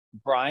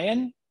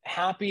Brian,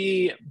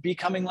 happy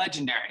becoming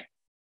legendary.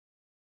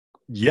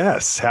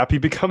 Yes, happy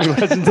becoming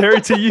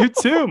legendary to you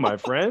too, my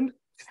friend.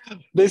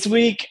 This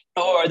week,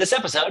 or this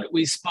episode,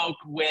 we spoke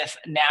with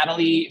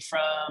Natalie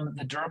from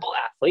The Durable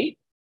Athlete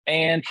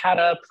and had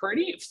a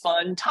pretty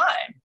fun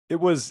time. It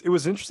was an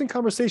interesting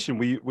conversation.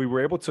 We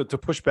were able to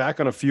push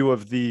back on a few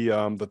of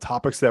the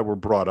topics that were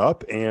brought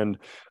up, and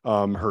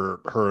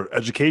her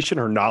education,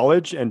 her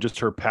knowledge, and just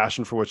her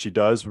passion for what she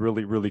does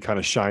really kind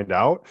of shined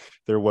out.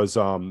 There was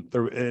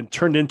it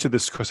turned into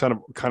this kind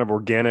of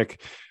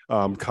organic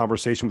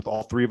conversation with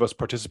all three of us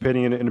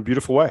participating in a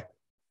beautiful way.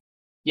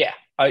 Yeah,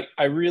 I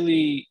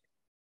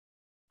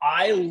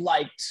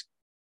liked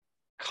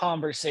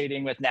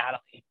conversating with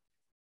Natalie.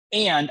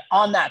 And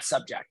on that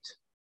subject,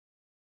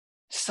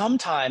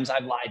 sometimes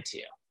I've lied to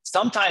you.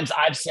 Sometimes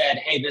I've said,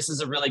 hey, this is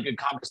a really good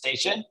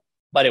conversation,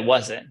 but it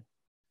wasn't.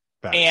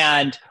 Facts.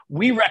 And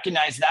we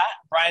recognize that.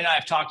 Brian and I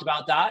have talked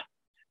about that.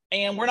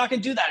 And we're not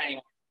going to do that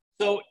anymore.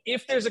 So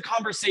if there's a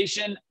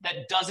conversation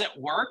that doesn't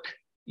work,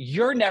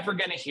 you're never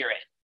going to hear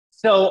it.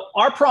 So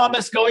our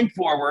promise going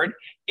forward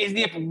is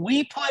if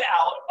we put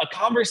out a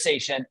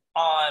conversation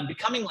on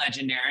becoming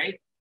legendary,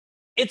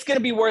 it's going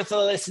to be worth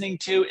listening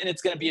to, and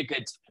it's going to be a good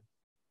time.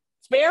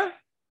 Fair?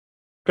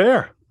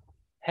 Fair.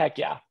 Heck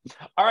yeah.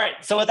 All right.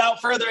 So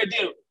without further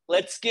ado,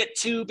 let's get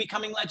to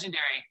becoming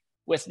legendary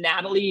with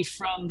Natalie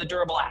from The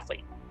Durable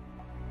Athlete.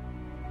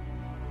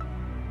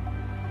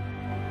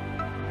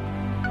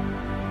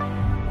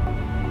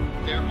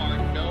 There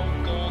are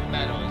no gold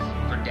medals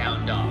for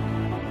down dog.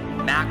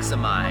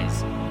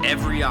 Maximize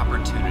every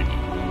opportunity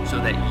so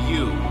that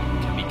you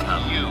can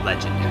become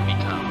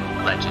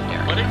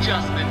legendary. What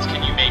adjustments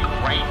can you make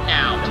right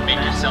now to make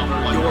yourself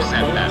 1% Your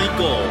better? only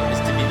goal is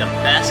to be the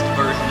best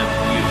version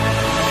of you.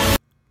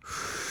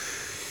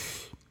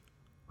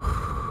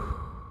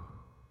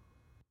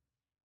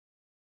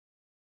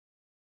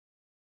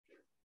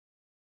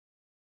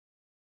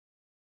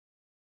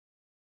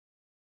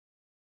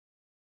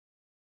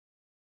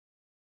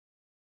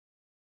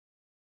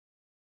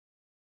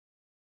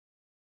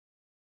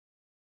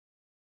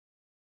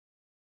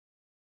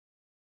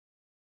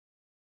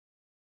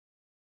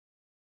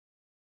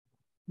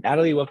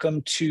 Natalie,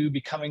 welcome to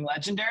Becoming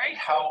Legendary.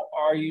 How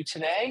are you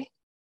today?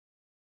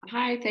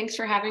 Hi, thanks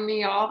for having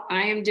me, y'all.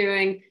 I am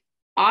doing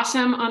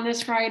awesome on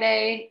this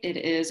Friday. It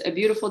is a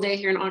beautiful day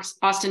here in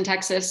Austin,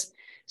 Texas.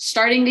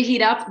 Starting to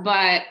heat up,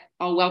 but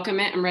I'll welcome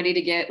it. I'm ready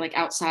to get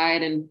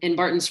outside and in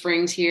Barton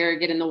Springs here,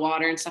 get in the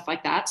water and stuff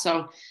like that.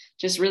 So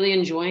just really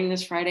enjoying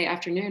this Friday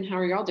afternoon. How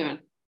are y'all doing?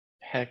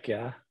 Heck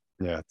yeah.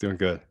 Yeah, doing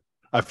good.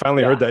 I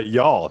finally heard that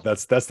y'all.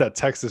 That's that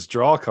Texas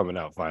drawl coming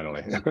out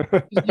finally.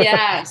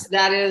 Yes,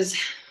 that is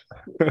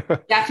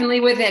definitely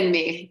within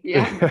me.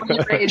 Yeah, born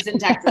and raised in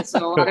Texas,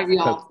 so a lot of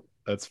y'all.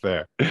 That's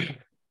fair.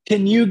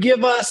 Can you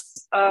give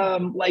us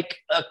like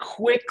a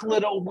quick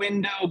little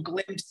window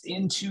glimpse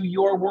into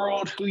your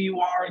world, who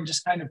you are, and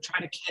just kind of try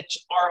to catch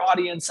our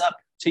audience up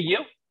to you?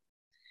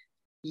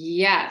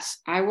 Yes,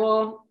 I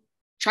will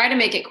try to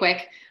make it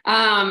quick.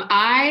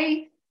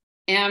 I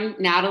am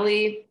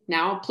Natalie,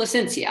 now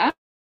Plascencia.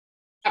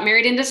 Got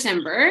married in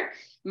December.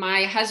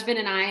 My husband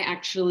and I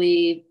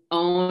actually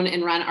own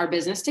and run our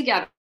business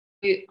together.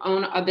 We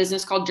own a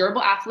business called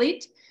Durable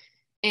Athlete.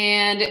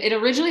 And it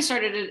originally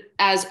started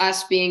as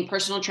us being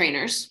personal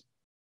trainers.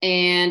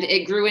 And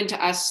it grew into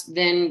us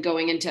then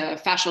going into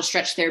fascial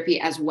stretch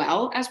therapy as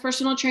well as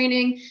personal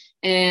training,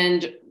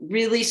 and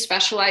really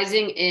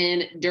specializing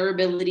in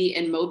durability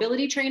and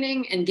mobility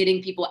training and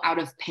getting people out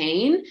of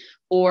pain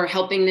or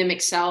helping them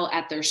excel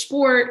at their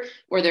sport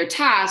or their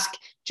task,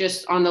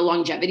 just on the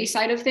longevity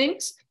side of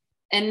things.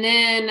 And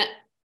then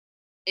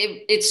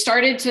it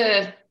started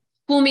to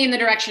pull me in the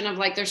direction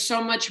of there's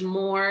so much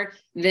more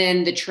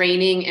than the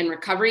training and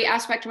recovery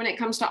aspect when it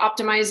comes to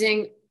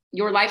optimizing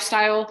your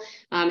lifestyle,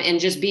 and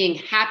just being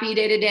happy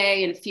day to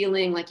day and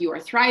feeling like you are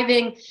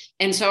thriving.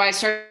 And so I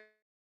started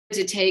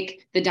to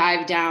take the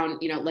dive down,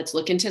 let's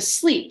look into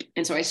sleep.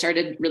 And so I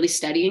started really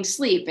studying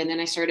sleep, and then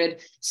I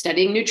started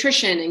studying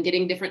nutrition and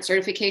getting different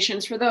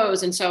certifications for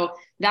those. And so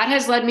that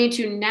has led me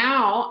to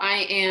now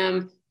I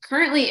am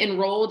currently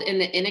enrolled in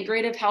the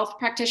integrative health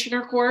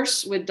practitioner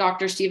course with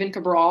Dr. Stephen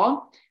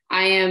Cabral.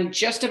 I am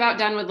just about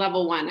done with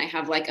level 1. I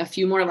have a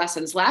few more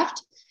lessons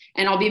left,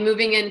 and I'll be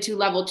moving into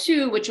level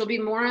 2, which will be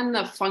more on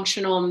the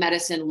functional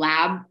medicine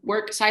lab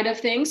work side of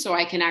things. So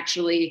I can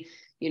actually,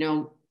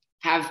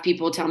 have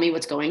people tell me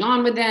what's going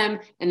on with them,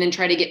 and then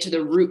try to get to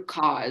the root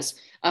cause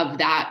of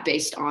that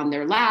based on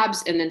their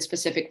labs and then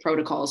specific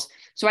protocols.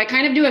 So I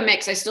kind of do a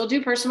mix. I still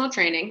do personal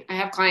training. I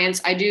have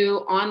clients. I do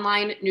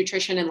online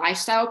nutrition and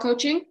lifestyle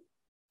coaching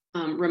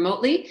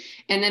remotely.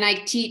 And then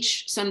I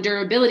teach some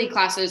durability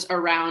classes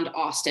around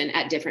Austin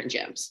at different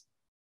gyms.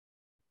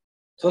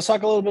 So let's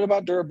talk a little bit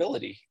about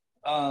durability.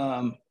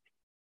 I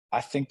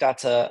think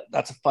that's a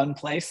fun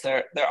place.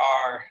 There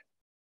are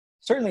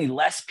certainly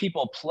less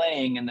people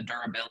playing in the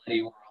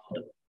durability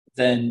world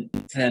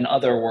than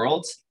other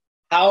worlds.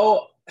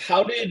 How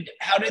did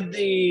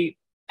the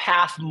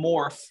path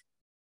morph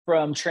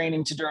from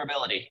training to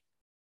durability?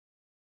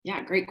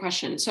 Yeah, great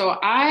question. So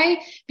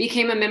I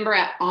became a member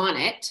at On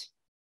It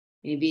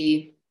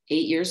maybe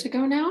 8 years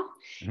ago now.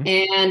 Mm-hmm.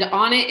 And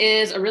On It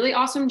is a really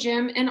awesome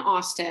gym in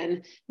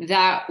Austin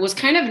that was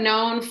kind of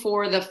known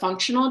for the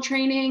functional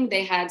training.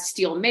 They had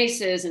steel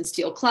maces and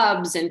steel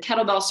clubs and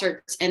kettlebell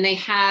circuits, and they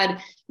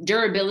had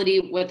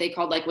durability, what they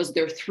called like was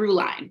their through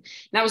line. And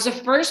that was the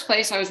first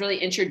place I was really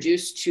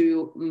introduced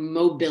to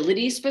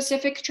mobility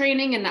specific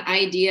training and the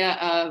idea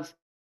of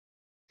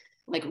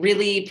like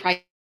really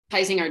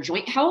prioritizing our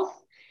joint health.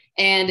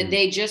 And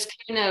they just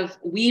kind of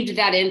weaved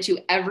that into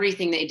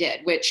everything they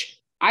did, which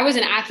I was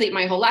an athlete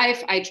my whole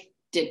life. I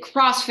did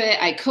CrossFit.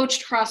 I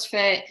coached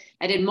CrossFit.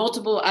 I did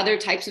multiple other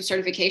types of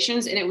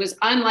certifications, and it was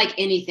unlike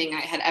anything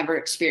I had ever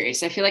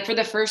experienced. I feel like for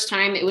the first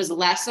time, it was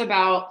less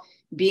about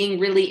being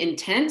really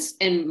intense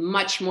and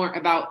much more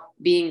about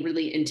being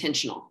really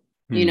intentional,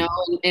 you know,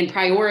 and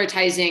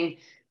prioritizing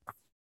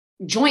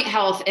joint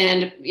health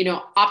and, you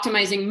know,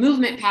 optimizing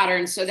movement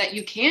patterns so that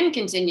you can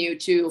continue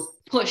to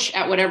push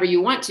at whatever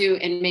you want to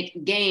and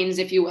make gains,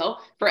 if you will,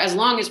 for as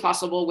long as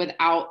possible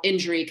without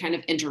injury kind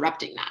of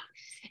interrupting that.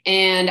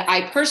 And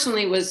I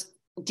personally was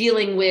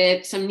dealing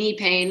with some knee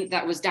pain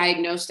that was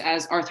diagnosed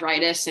as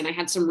arthritis, and I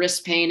had some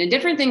wrist pain and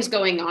different things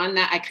going on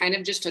that I kind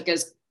of just took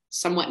as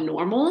somewhat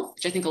normal,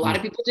 which I think a lot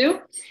of people do,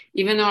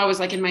 even though I was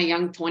like in my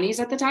young 20s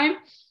at the time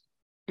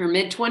or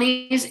mid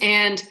 20s.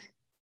 And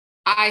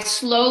I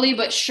slowly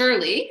but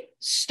surely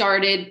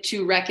started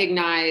to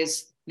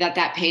recognize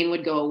that pain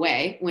would go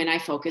away when I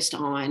focused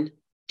on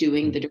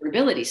doing the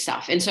durability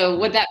stuff. And so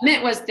what that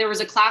meant was there was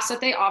a class that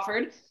they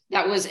offered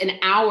that was an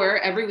hour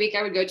every week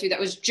I would go to that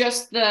was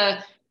just the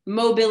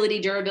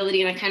mobility,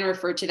 durability. And I kind of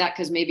refer to that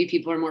because maybe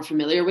people are more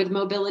familiar with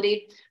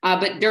mobility,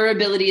 but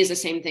durability is the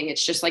same thing.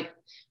 It's just like,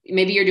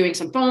 maybe you're doing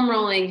some foam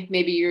rolling,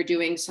 maybe you're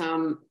doing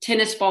some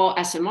tennis ball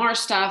SMR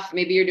stuff,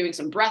 maybe you're doing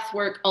some breath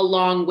work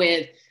along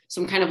with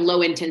some kind of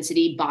low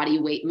intensity body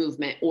weight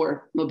movement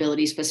or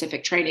mobility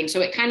specific training. So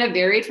it kind of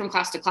varied from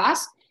class to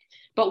class.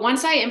 But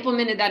once I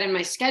implemented that in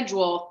my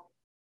schedule,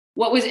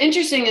 what was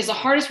interesting is the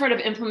hardest part of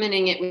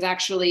implementing it was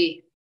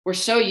actually, we're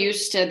so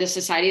used to this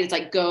society that's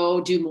like, go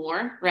do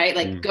more, right?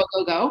 Like go,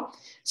 go, go.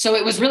 So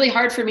it was really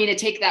hard for me to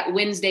take that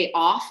Wednesday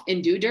off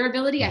and do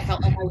durability. I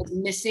felt like I was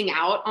missing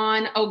out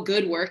on a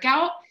good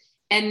workout.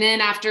 And then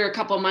after a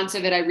couple of months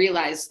of it, I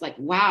realized like,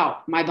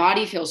 wow, my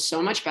body feels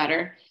so much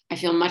better. I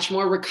feel much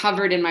more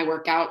recovered in my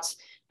workouts.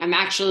 I'm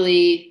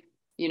actually,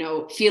 you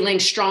know, feeling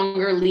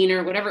stronger,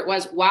 leaner, whatever it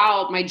was,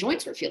 while my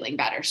joints were feeling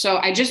better. So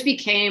I just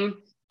became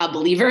a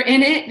believer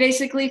in it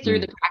basically through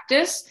the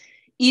practice,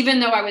 even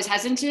though I was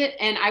hesitant.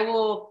 And I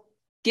will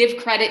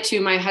give credit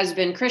to my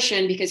husband,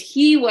 Christian, because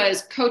he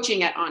was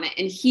coaching at On It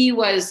and he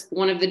was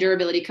one of the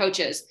durability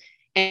coaches.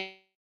 And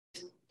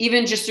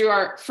even just through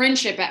our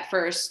friendship at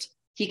first,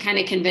 he kind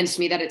of convinced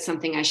me that it's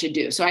something I should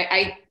do. So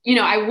I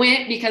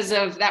went because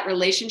of that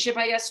relationship,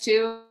 I guess,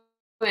 too.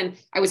 And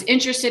I was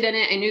interested in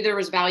it. I knew there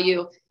was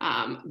value.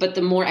 But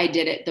the more I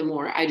did it, the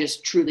more I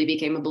just truly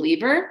became a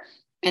believer.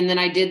 And then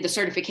I did the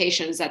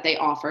certifications that they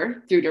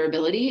offer through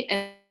durability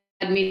and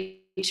led me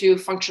to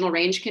functional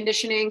range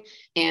conditioning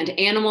and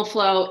animal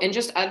flow and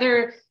just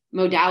other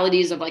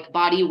modalities of like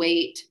body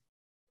weight,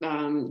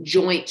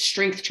 joint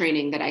strength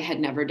training that I had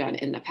never done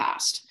in the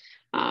past.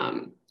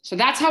 So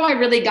that's how I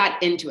really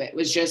got into it,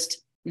 was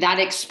just that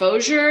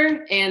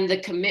exposure and the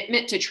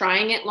commitment to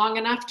trying it long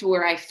enough to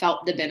where I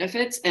felt the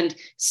benefits. And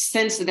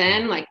since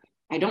then, like,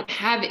 I don't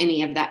have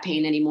any of that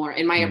pain anymore.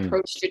 And my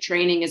approach to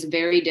training is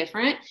very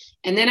different.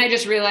 And then I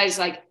just realized,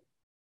 like,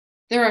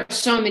 there are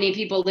so many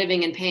people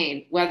living in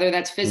pain, whether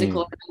that's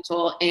physical or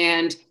mental,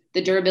 and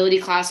the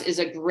durability class is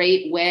a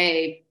great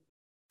way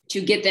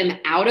to get them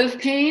out of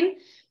pain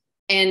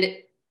and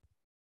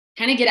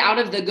kind of get out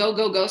of the go,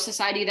 go, go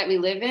society that we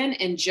live in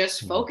and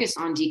just focus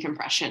on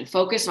decompression,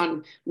 focus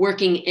on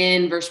working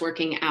in versus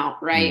working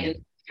out, right?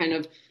 And kind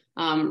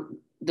of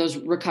those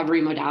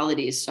recovery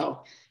modalities.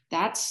 So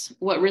that's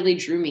what really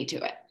drew me to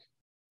it.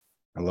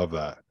 I love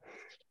that.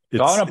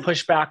 So I want to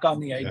push back on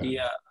the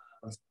idea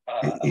of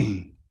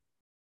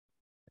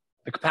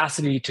the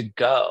capacity to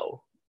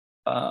go.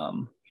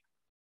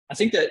 I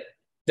think that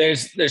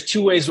there's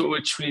two ways in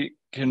which we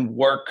can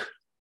work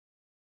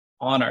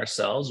on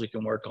ourselves. We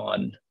can work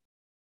on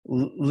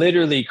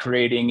literally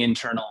creating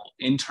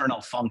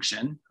internal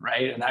function,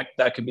 right? And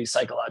that could be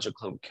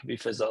psychological, it could be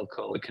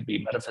physical, it could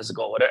be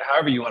metaphysical, whatever,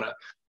 however you want to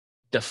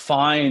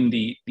define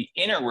the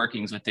inner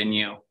workings within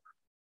you.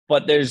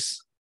 But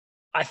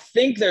I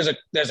think there's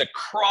a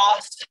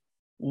cross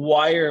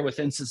wire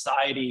within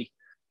society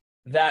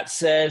that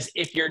says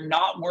if you're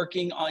not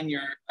working on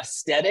your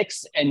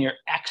aesthetics and your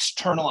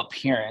external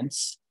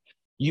appearance,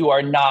 you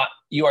are not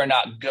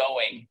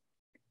going.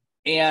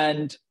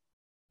 And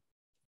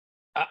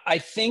I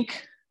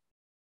think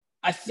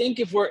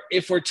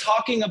if we're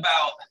talking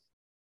about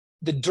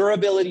the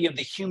durability of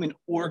the human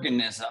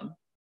organism,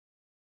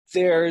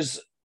 there's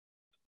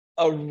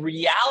a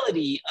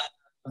reality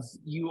of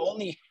you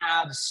only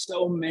have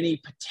so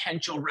many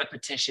potential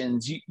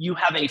repetitions. You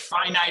have a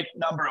finite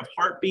number of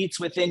heartbeats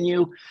within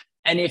you.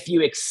 And if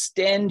you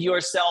extend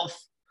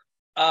yourself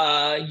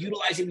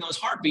utilizing those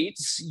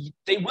heartbeats,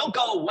 they will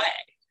go away.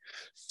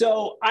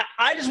 So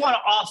I just want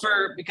to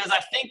offer, because I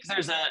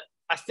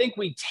think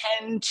we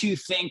tend to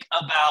think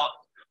about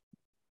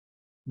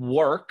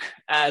work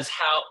as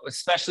how,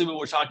 especially when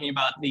we're talking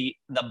about the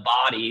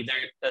body,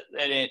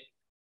 it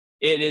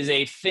is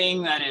a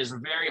thing that is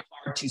very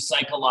hard to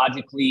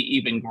psychologically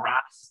even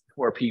grasp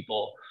for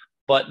people.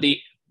 But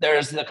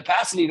there's the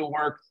capacity to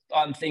work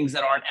on things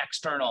that aren't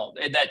external,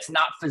 that's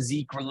not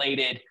physique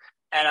related.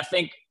 And I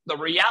think the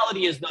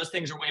reality is those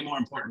things are way more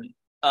important.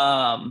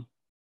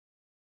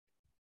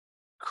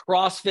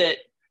 CrossFit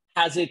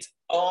has its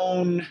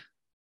own,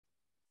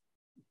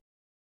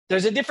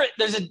 there's an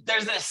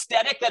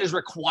aesthetic that is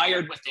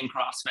required within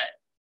CrossFit.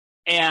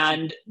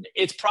 And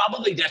it's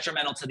probably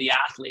detrimental to the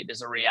athlete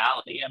is a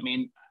reality. I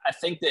mean, I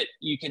think that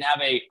you can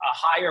have a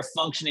higher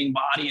functioning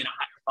body and a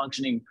higher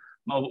functioning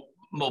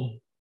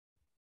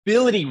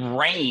mobility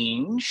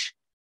range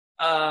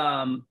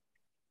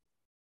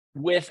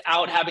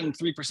without having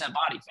 3%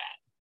 body fat.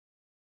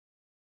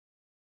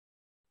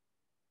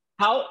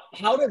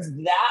 How does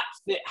that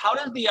fit? How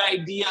does the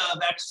idea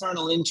of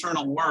external,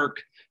 internal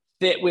work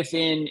fit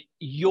within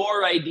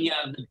your idea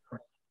of the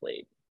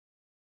athlete?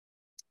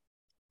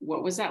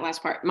 What was that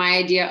last part? My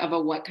idea of a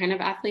what kind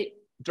of athlete?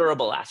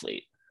 Durable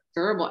athlete.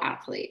 Durable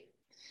athlete.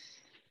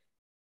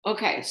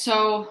 Okay,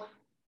 so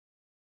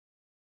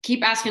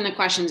keep asking the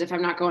questions if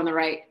I'm not going the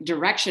right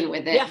direction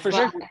with it. Yeah, for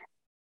sure.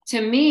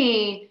 To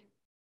me,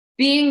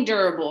 being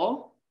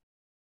durable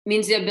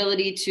means the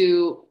ability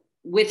to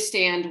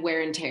withstand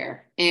wear and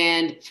tear.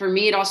 And for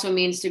me, it also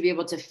means to be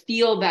able to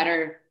feel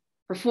better,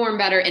 perform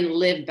better, and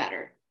live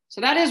better. So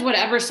that is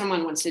whatever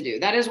someone wants to do.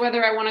 That is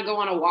whether I want to go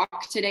on a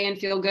walk today and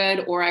feel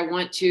good, or I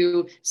want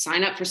to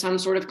sign up for some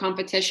sort of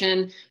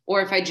competition,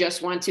 or if I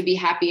just want to be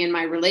happy in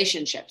my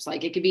relationships.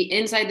 Like it could be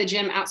inside the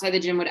gym, outside the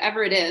gym,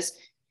 whatever it is.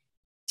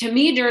 To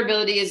me,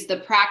 durability is the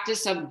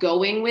practice of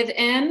going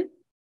within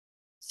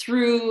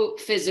through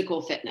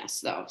physical fitness,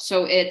 though.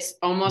 So it's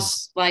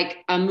almost like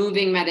a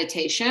moving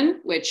meditation,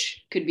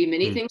 which could be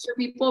many things for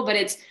people, but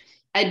it's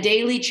a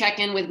daily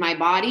check-in with my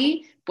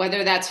body,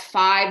 whether that's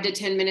 5 to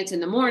 10 minutes in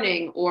the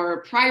morning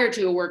or prior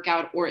to a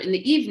workout or in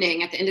the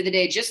evening at the end of the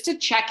day, just to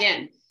check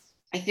in.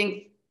 I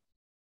think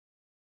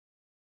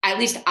at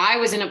least I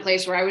was in a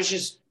place where I was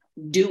just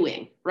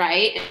doing,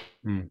 right?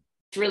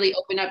 To really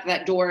open up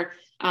that door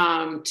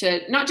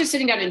to not just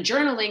sitting down and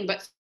journaling,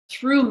 but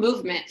through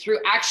movement, through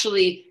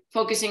actually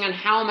focusing on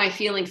how am I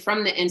feeling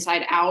from the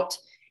inside out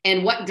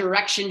and what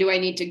direction do I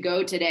need to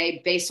go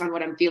today based on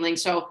what I'm feeling.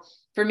 So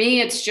for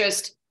me, it's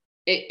just,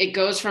 it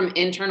goes from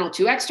internal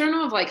to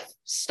external, of like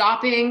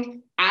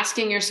stopping,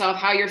 asking yourself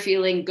how you're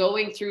feeling,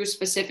 going through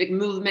specific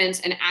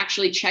movements and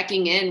actually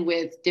checking in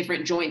with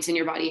different joints in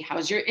your body.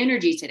 How's your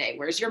energy today?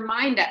 Where's your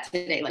mind at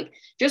today? Like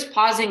just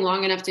pausing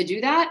long enough to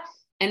do that.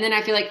 And then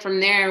I feel like from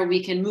there,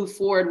 we can move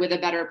forward with a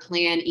better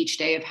plan each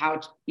day of how,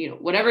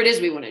 whatever it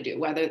is we want to do,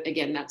 whether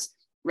again, that's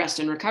rest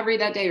and recovery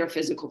that day or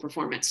physical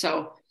performance.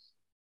 So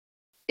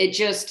it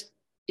just,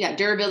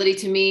 durability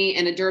to me,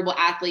 and a durable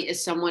athlete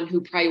is someone who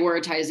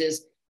prioritizes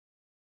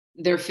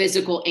their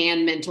physical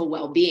and mental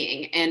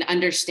well-being and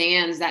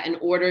understands that in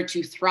order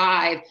to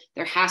thrive,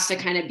 there has to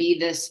kind of be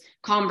this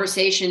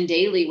conversation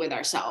daily with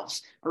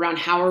ourselves around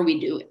how are we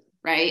doing,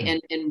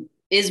 right? And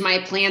is my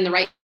plan the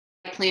right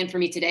plan for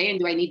me today? And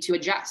do I need to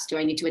adjust? Do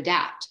I need to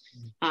adapt?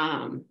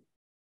 What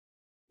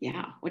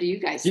do you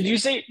guys think?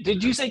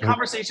 Did you say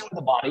conversation with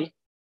the body?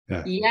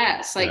 Yeah.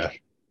 Yes.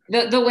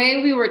 The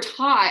way we were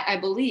taught, I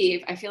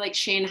believe, I feel like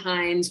Shane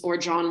Hines or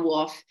John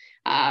Wolfe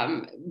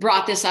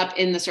brought this up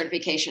in the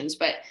certifications,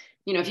 but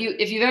if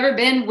you've ever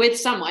been with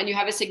someone, you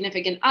have a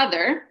significant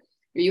other,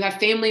 or you have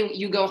family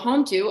you go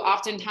home to,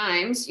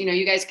 oftentimes,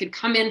 you guys could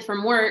come in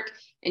from work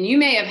and you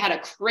may have had a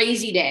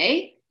crazy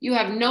day. You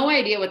have no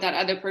idea what that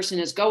other person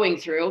is going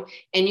through.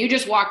 And you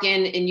just walk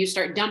in and you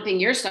start dumping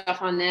your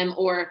stuff on them,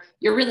 or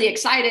you're really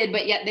excited,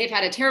 but yet they've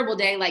had a terrible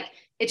day. Like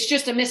it's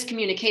just a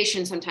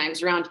miscommunication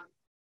sometimes around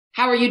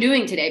how are you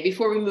doing today?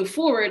 Before we move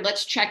forward,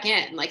 let's check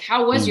in. Like,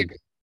 how was your,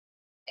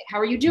 how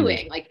are you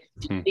doing? Like,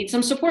 do you need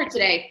some support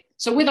today?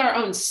 So with our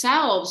own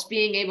selves,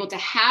 being able to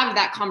have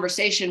that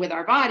conversation with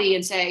our body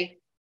and say,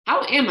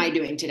 how am I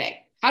doing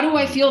today? How do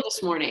I feel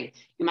this morning?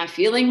 Am I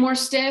feeling more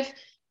stiff?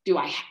 Do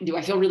I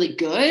feel really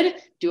good?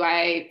 Do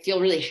I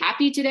feel really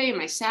happy today? Am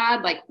I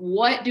sad? Like,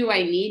 what do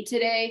I need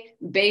today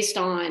based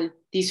on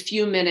these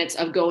few minutes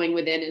of going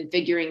within and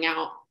figuring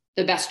out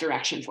the best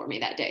direction for me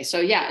that day? So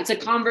it's a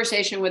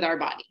conversation with our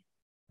body.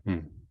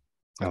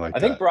 I like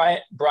that. I think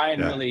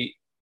Brian really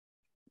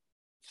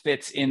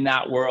fits in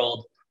that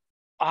world.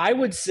 I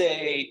would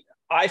say,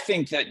 I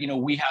think that,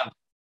 we have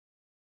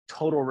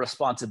total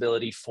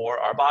responsibility for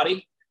our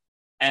body,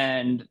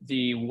 and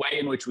the way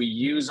in which we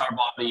use our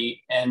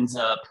body ends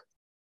up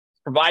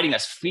providing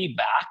us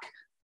feedback.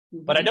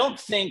 But I don't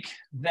think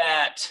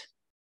that,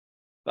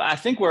 I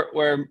think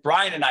where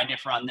Brian and I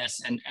differ on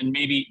this, and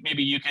maybe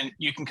you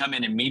can come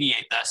in and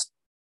mediate this,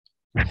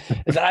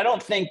 is that I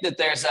don't think that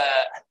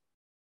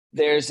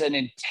there's an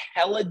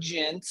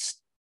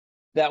intelligence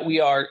that we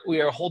are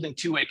holding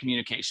two-way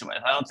communication with.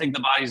 I don't think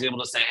the body is able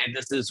to say, hey,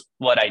 this is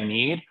what I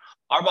need.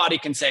 Our body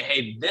can say,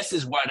 hey, this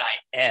is what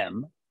I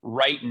am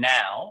right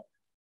now.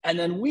 And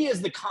then we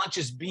as the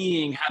conscious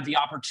being have the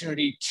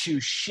opportunity to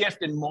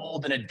shift and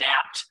mold and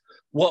adapt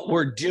what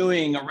we're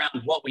doing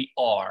around what we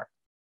are.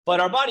 But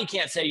our body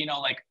can't say, you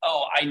know, like,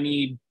 oh, I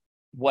need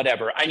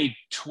whatever. I need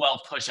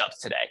 12 push-ups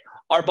today.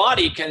 Our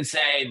body can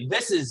say,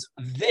 this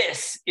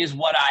is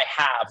what I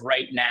have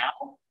right now.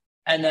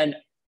 And then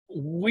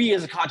we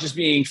as a conscious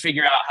being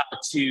figure out how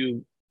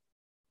to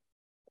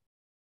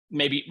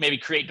maybe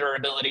create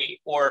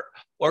durability or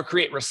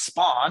create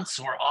response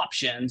or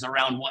options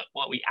around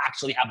what we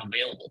actually have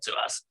available to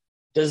us.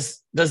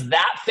 Does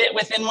that fit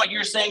within what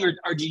you're saying,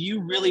 or do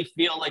you really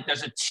feel like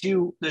there's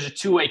a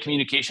two-way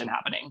communication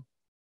happening?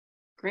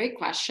 Great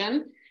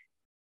question.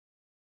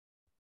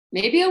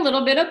 Maybe a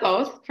little bit of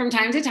both from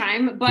time to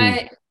time,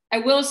 but I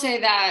will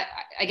say that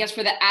I guess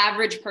for the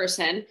average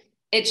person,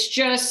 it's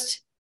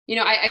just, you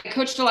know, I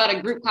coached a lot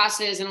of group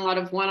classes and a lot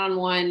of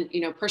one-on-one,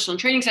 you know, personal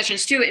training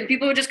sessions too. And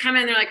people would just come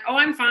in, they're like, oh,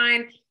 I'm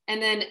fine.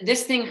 And then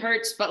this thing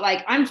hurts, but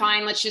like, I'm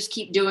fine. Let's just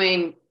keep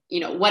doing, you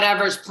know,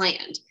 whatever's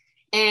planned.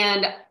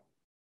 And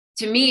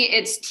to me,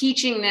 it's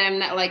teaching them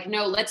that like,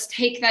 no, let's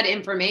take that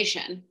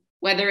information,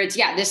 whether it's,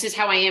 yeah, this is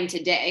how I am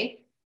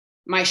today.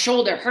 My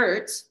shoulder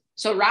hurts.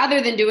 So rather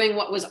than doing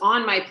what was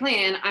on my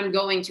plan, I'm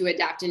going to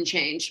adapt and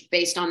change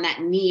based on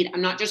that need.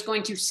 I'm not just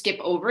going to skip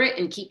over it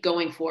and keep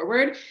going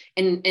forward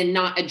and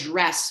not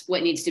address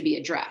what needs to be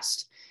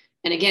addressed.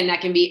 And again,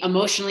 that can be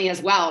emotionally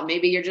as well.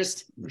 Maybe you're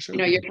just, you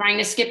know, you're trying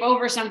to skip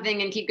over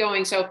something and keep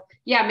going. So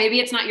yeah, maybe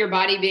it's not your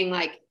body being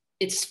like,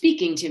 it's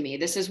speaking to me.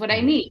 This is what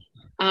I need.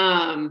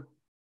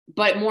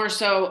 But more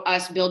so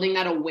us building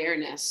that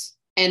awareness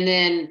and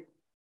then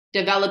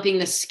developing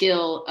the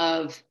skill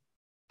of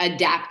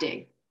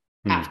adapting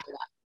after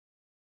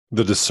that.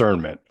 The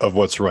discernment of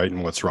what's right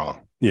and what's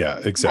wrong. Yeah,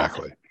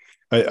 exactly.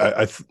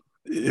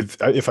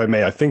 If I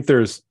may, I think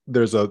there's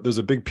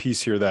a big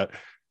piece here that,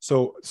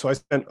 so I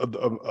spent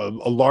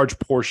a large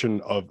portion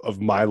of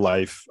my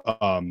life,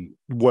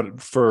 what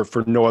for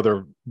no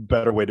other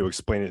better way to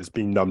explain it is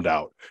being numbed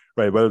out,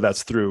 right? Whether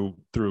that's through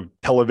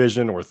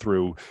television or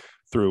through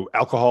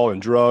alcohol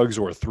and drugs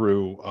or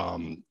through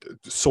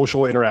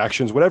social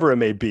interactions, whatever it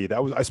may be.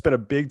 I spent a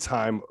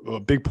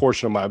big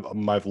portion of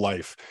my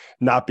life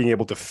not being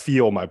able to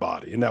feel my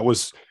body. And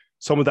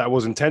some of that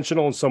was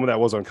intentional and some of that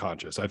was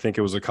unconscious. I think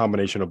it was a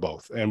combination of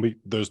both. And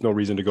there's no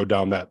reason to go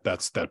down that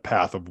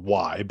path of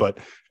why. But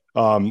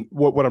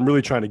what I'm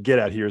really trying to get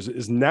at here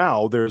is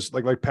now there's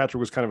like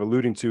Patrick was kind of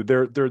alluding to,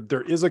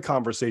 there is a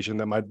conversation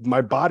that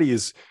my body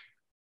is,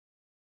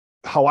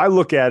 how I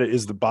look at it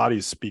is the body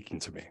is speaking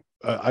to me.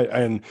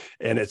 And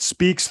it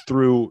speaks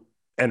through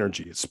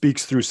energy. It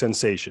speaks through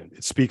sensation.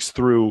 It speaks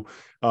through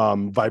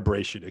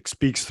vibration. It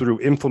speaks through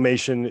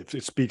inflammation.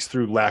 It speaks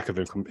through lack of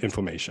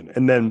inflammation.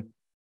 And then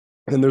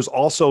there's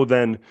also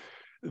then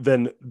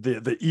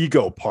the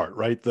ego part,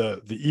 right?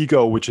 The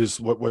ego, which is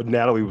what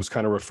Natalie was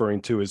kind of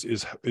referring to,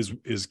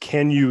 is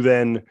can you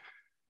then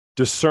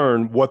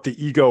discern what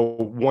the ego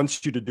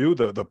wants you to do,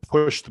 the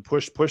push,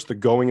 the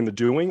going and the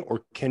doing,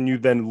 or can you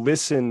then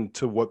listen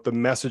to what the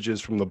message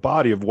is from the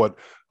body of what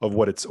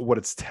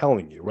it's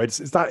telling you, right?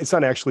 It's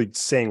not actually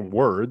saying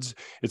words.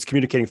 It's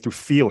communicating through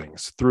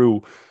feelings,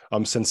 through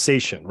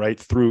sensation, right?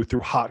 Through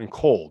hot and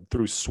cold,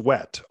 through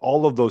sweat,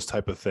 all of those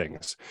type of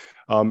things.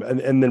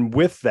 And then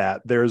with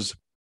that, there's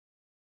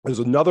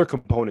another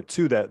component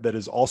too that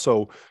is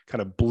also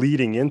kind of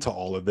bleeding into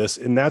all of this,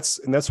 and that's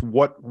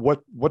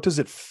what does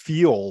it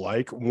feel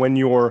like when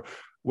you're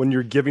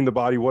giving the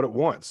body what it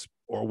wants,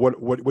 or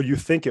what you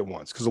think it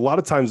wants? Because a lot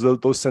of times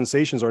those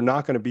sensations are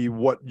not going to be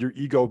what your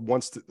ego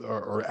wants to,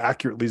 or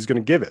accurately is going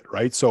to give it,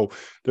 right? So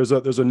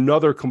there's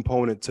another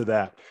component to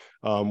that,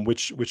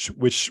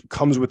 which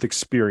comes with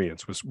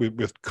experience,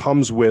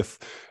 comes with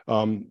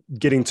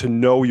getting to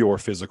know your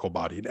physical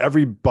body. And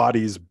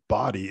everybody's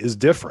body is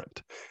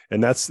different,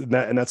 and that's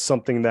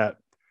something that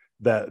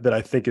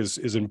I think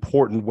is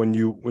important when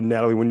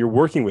Natalie, when you're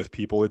working with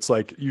people. It's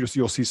like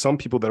you'll see some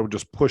people that will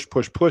just push.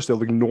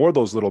 They'll ignore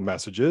those little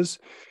messages,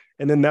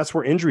 and then that's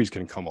where injuries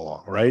can come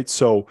along, right?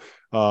 So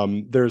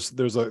there's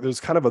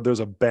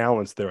a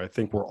balance there. I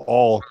think we're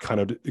all kind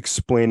of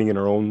explaining in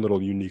our own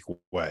little unique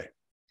way.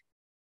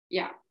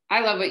 Yeah,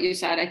 I love what you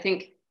said. I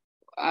think,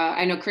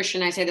 I know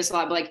Christian and I say this a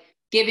lot, but like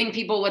giving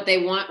people what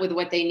they want with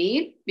what they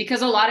need,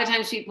 because a lot of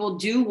times people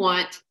do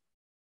want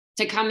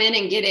to come in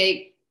and get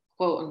a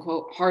quote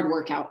unquote hard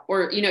workout,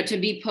 or, you know, to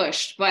be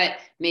pushed, but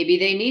maybe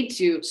they need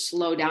to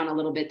slow down a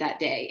little bit that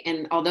day.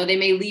 And although they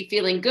may leave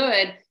feeling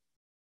good,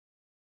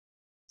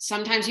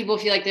 sometimes people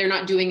feel like they're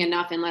not doing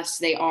enough unless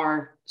they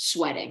are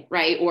sweating,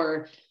 right?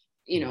 Or,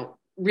 you know,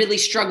 really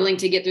struggling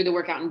to get through the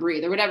workout and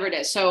breathe or whatever it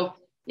is. So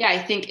yeah, I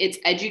think it's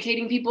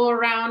educating people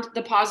around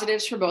the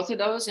positives for both of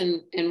those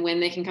and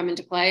when they can come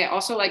into play. I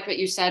also like what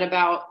you said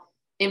about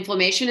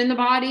inflammation in the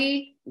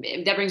body.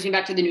 That brings me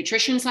back to the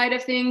nutrition side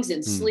of things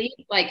and sleep.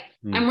 Like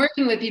I'm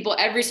working with people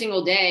every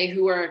single day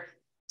who are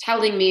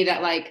telling me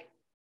that like,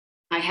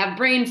 I have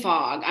brain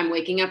fog. I'm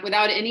waking up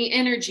without any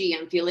energy.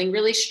 I'm feeling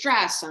really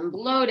stressed. I'm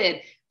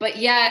bloated. But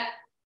yet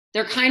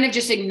they're kind of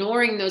just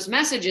ignoring those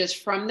messages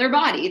from their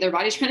body. Their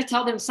body's trying to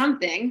tell them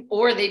something,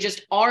 or they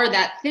just are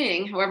that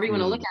thing, however you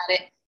want to look at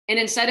it. And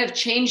instead of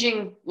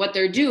changing what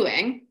they're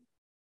doing,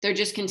 they're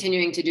just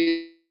continuing to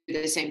do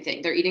the same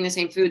thing. They're eating the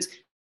same foods,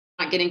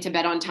 not getting to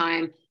bed on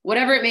time,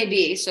 whatever it may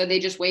be. So they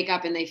just wake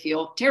up and they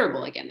feel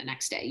terrible again the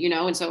next day, you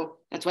know? And so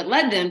that's what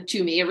led them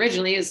to me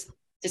originally, is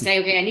to say,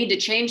 okay, I need to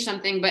change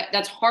something, but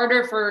that's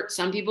harder for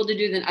some people to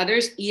do than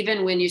others,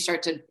 even when you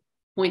start to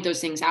point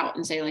those things out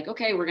and say like,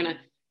 okay, we're going to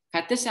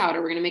cut this out,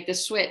 or we're going to make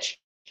this switch.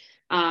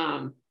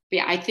 But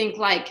yeah, I think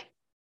like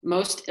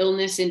most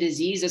illness and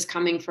disease is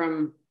coming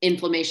from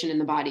inflammation in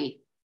the body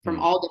from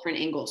all different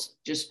angles,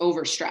 just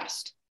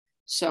overstressed.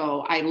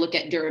 So I look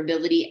at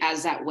durability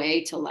as that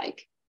way to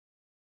like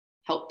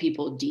help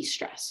people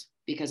de-stress,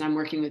 because I'm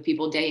working with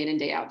people day in and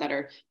day out that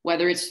are,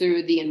 whether it's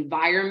through the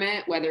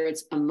environment, whether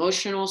it's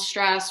emotional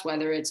stress,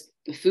 whether it's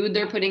the food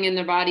they're putting in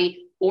their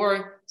body,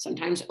 or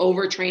sometimes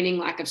overtraining,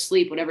 lack of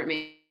sleep, whatever it may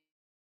be,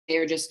 they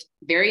are just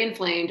very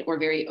inflamed or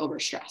very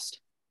overstressed.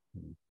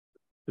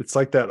 It's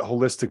like that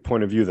holistic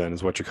point of view then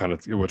is what you're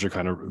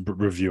kind of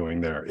reviewing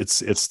there.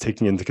 It's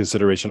taking into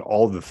consideration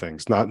all the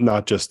things,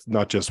 not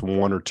just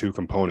one or two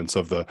components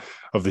of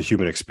the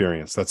human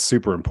experience. That's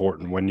super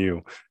important when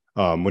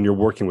you're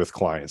working with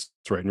clients,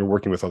 right? And you're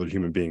working with other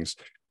human beings.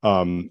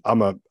 I'm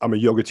a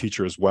yoga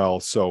teacher as well.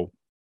 So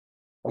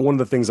one of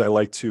the things I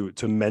like to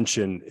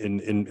mention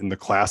in the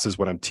classes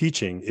when I'm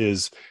teaching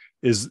is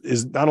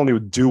not only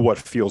do what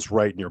feels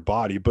right in your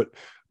body, but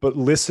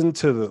listen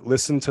to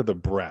the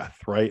breath,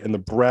 right? And the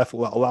breath,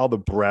 allow the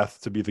breath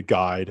to be the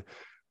guide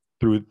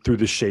through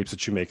the shapes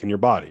that you make in your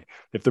body.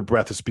 If the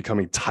breath is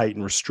becoming tight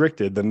and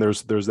restricted, then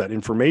there's that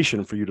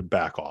information for you to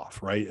back off,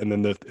 right? And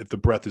then if the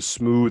breath is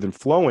smooth and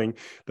flowing,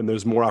 then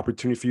there's more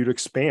opportunity for you to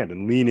expand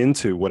and lean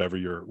into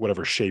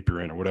whatever shape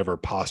you're in, or whatever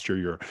posture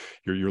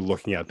you're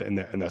looking at in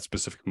that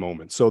specific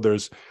moment. So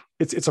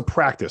it's a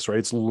practice, right?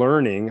 It's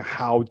learning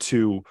how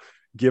to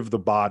give the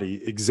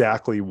body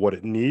exactly what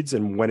it needs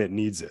and when it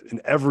needs it. And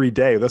every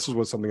day, this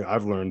is something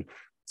I've learned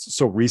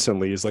so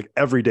recently, is like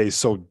every day is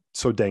so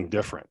dang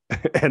different.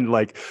 And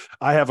like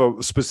I have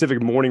a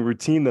specific morning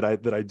routine that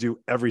I do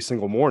every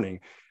single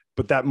morning,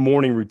 but that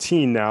morning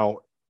routine now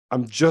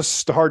I'm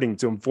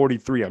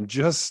 43. I'm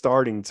just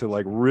starting to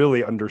like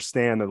really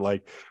understand that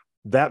like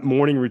that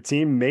morning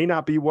routine may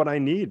not be what I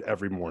need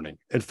every morning.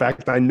 In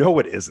fact, I know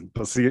it isn't.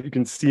 But see, you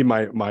can see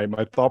my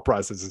thought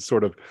process is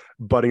sort of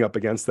butting up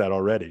against that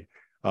already.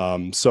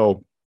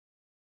 So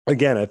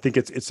again, I think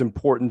it's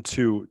important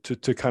to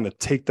kind of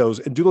take those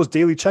and do those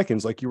daily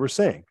check-ins, like you were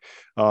saying.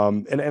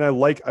 And I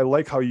like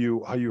how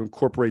you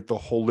incorporate the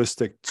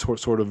holistic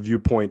sort of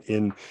viewpoint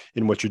in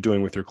what you're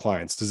doing with your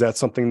clients. Is that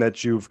something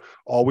that you've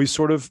always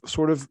sort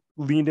of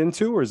leaned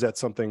into, or is that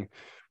something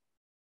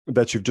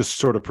that you've just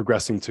sort of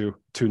progressing to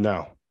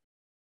now?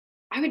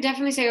 I would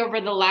definitely say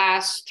over the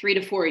last 3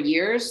 to 4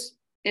 years,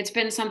 it's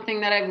been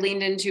something that I've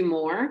leaned into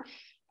more.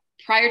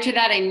 Prior to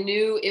that, I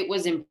knew it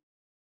was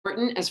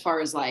important as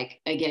far as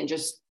like, again,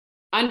 just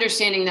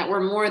understanding that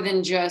we're more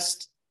than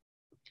just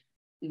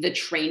the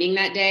training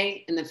that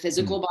day and the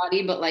physical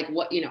body, but like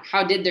what, you know,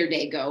 how did their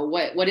day go?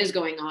 What is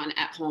going on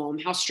at home?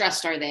 How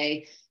stressed are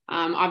they?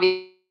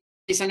 Obviously,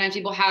 sometimes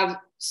people have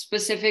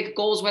specific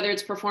goals, whether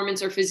it's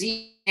performance or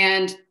physique.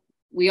 And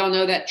we all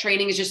know that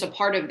training is just a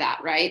part of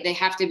that, right? They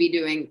have to be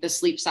doing the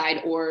sleep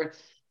side or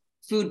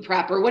food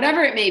prep or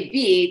whatever it may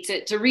be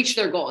to reach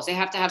their goals. They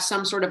have to have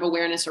some sort of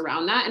awareness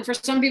around that. And for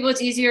some people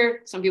it's easier,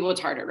 some people it's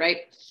harder,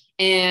 right?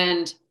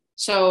 And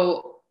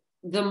so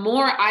the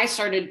more I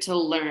started to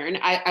learn,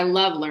 I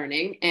love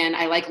learning, and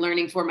I like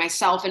learning for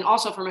myself and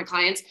also for my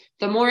clients,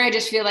 the more I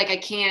just feel like I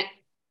can't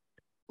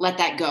let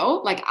that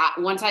go. Like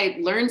once I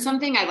learn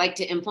something, I like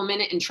to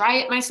implement it and try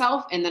it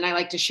myself. And then I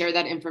like to share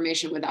that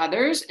information with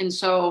others. And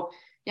so,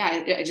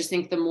 yeah, I just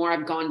think the more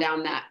I've gone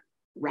down that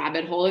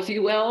rabbit hole, if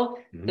you will,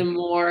 the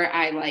more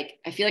I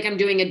feel like I'm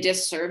doing a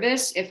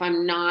disservice if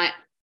I'm not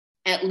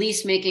at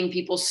least making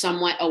people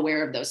somewhat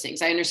aware of those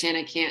things. I understand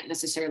I can't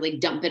necessarily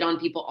dump it on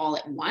people all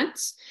at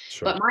once,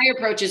 but my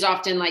approach is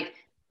often like,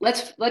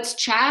 let's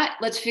chat,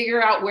 let's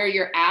figure out where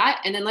you're at.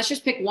 And then let's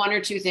just pick 1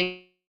 or 2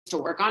 things to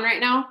work on right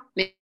now.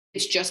 Maybe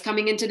it's just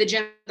coming into the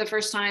gym the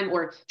first time,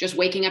 or just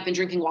waking up and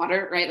drinking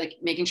water, right? Like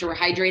making sure we're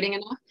hydrating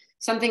enough,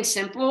 something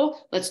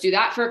simple. Let's do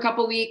that for a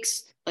couple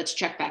weeks. Let's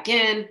check back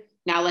in.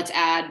 Now let's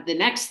add the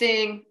next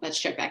thing. Let's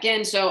check back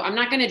in. So I'm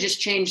not going to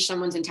just change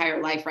someone's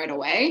entire life right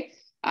away.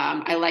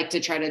 I like to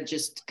try to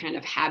just kind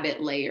of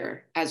habit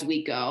layer as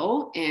we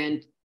go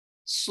and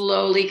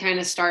slowly kind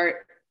of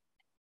start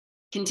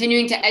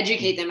continuing to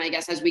educate them, I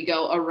guess, as we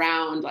go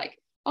around like,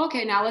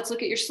 okay, now let's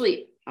look at your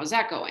sleep. How's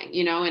that going?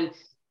 You know, and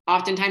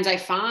oftentimes I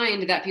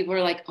find that people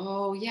are like,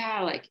 oh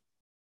yeah, like,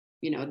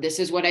 you know, this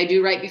is what I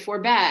do right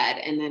before bed.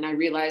 And then I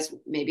realize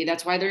maybe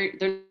that's why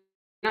they're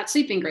not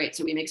sleeping great.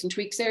 So we make some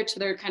tweaks there to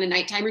their kind of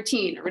nighttime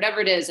routine or whatever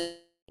it is.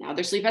 now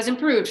their sleep has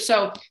improved.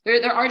 So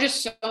there are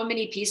just so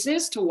many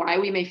pieces to why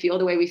we may feel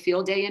the way we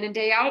feel day in and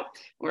day out,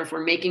 or if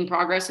we're making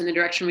progress in the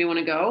direction we want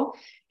to go.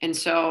 And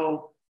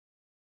so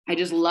I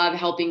just love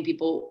helping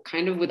people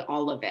kind of with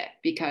all of it,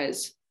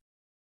 because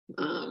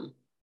I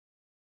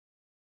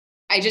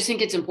just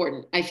think it's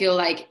important. I feel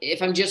like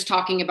if I'm just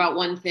talking about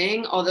one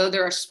thing, although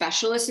there are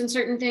specialists in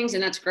certain things,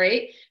 and that's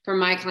great, for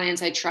my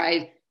clients, I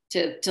try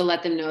to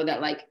let them know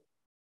that, like,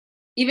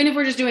 even if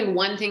we're just doing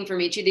one thing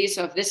from each of these,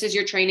 so if this is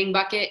your training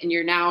bucket and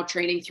you're now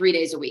training 3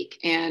 days a week,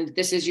 and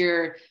this is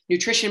your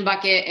nutrition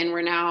bucket and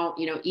we're now,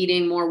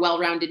 eating more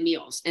well-rounded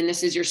meals, and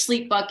this is your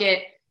sleep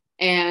bucket,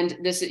 and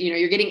this is,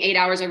 you're getting 8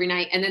 hours every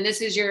night, and then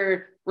this is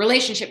your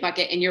relationship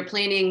bucket and you're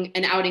planning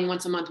an outing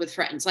once a month with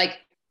friends. Like,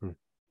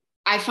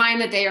 I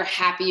find that they are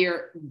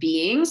happier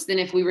beings than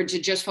if we were to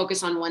just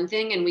focus on one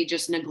thing and we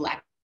just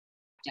neglect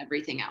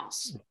everything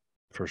else.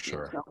 For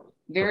sure. So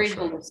very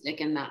holistic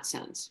in that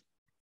sense.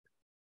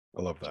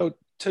 I love that. So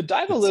to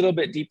dive a little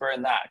bit deeper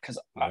in that, because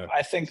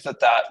I think that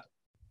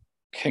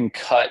can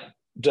cut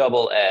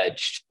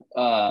double-edged.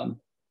 I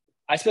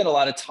spend a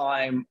lot of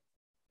time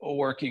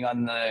working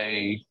on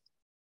the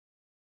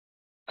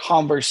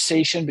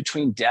conversation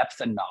between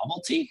depth and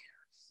novelty.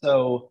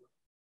 So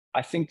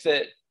I think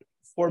that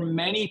for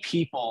many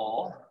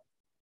people,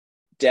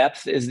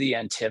 depth is the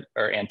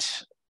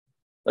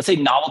let's say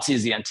novelty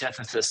is the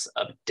antithesis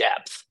of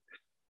depth.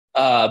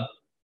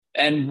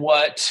 And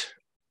what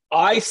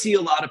I see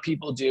a lot of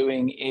people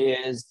doing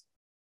is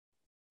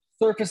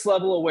surface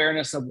level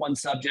awareness of one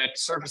subject,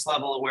 surface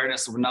level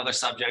awareness of another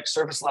subject,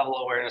 surface level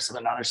awareness of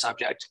another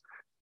subject,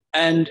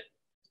 and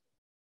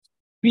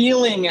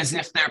feeling as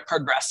if they're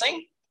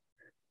progressing.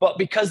 But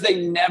because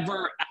they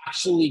never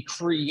actually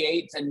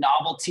create the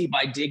novelty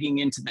by digging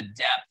into the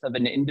depth of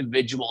an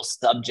individual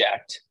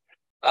subject,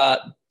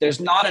 there's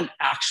not a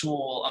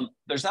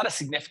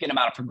significant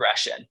amount of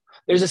progression.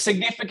 There's a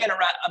significant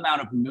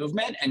amount of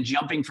movement and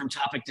jumping from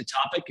topic to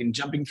topic and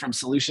jumping from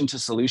solution to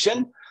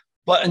solution.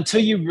 But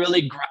until you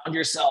really ground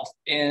yourself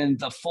in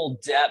the full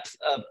depth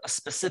of a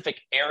specific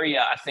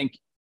area,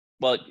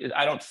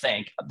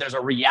 there's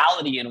a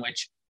reality in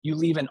which you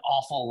leave an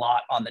awful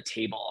lot on the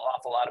table, an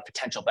awful lot of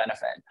potential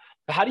benefit.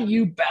 But how do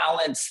you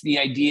balance the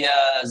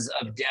ideas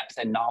of depth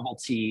and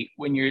novelty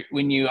when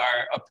you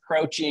are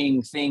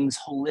approaching things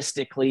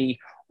holistically,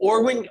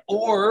 or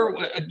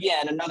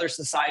again, another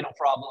societal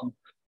problem,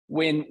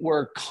 when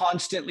we're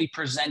constantly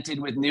presented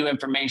with new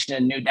information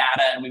and new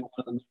data, and we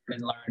want to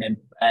learn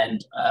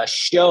and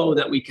show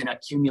that we can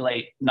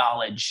accumulate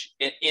knowledge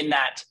in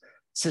that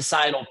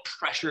societal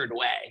pressured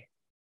way?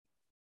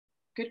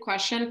 Good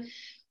question.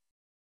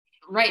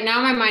 Right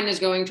now, my mind is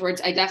going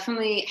towards, I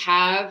definitely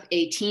have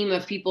a team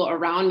of people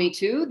around me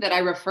too that I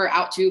refer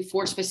out to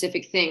for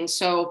specific things.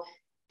 So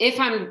if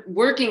I'm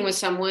working with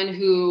someone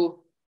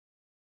who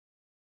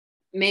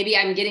maybe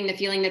I'm getting the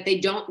feeling that they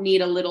don't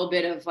need a little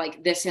bit of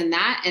like this and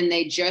that, and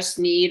they just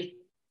need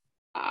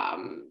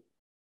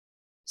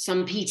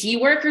some PT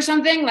work or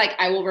something, like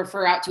I will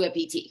refer out to a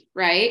PT,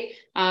 right?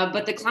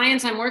 But the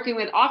clients I'm working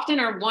with often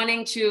are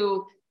wanting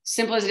to,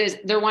 simple as it is,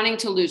 they're wanting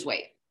to lose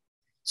weight.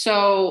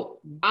 So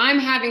I'm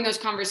having those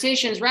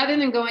conversations rather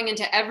than going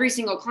into every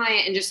single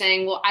client and just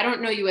saying, well, I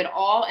don't know you at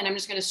all, and I'm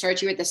just going to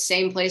start you at the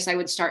same place I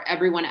would start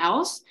everyone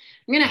else.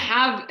 I'm going to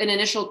have an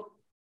initial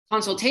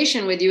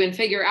consultation with you and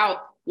figure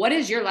out, what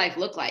does your life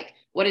look like?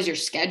 What does your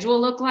schedule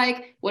look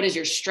like? What is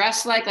your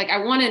stress like? Like, I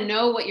want to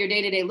know what your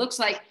day-to-day looks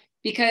like,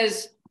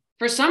 because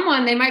for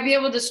someone, they might be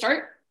able to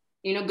start,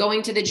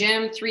 going to the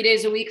gym 3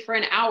 days a week for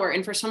an hour.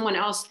 And for someone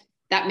else,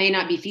 that may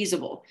not be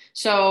feasible.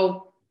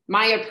 So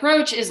my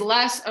approach is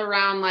less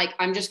around like,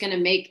 I'm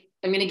going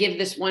to give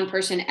this one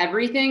person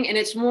everything. And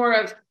it's more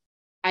of,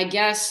 I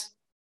guess,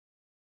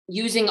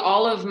 using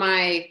all of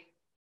my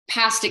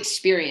past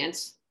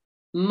experience,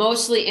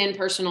 mostly in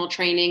personal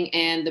training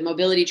and the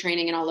mobility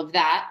training and all of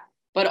that,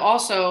 but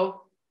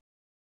also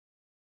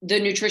the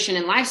nutrition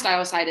and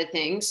lifestyle side of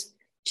things,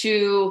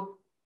 to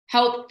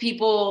help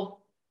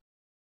people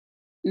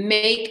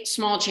make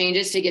small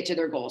changes to get to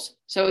their goals.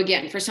 So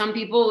again, for some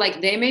people,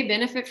 like, they may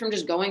benefit from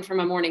just going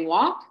from a morning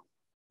walk,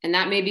 and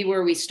that may be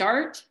where we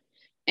start.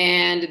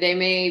 And they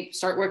may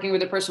start working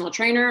with a personal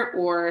trainer,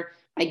 or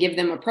I give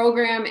them a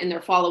program and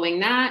they're following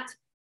that.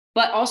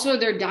 But also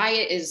their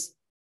diet is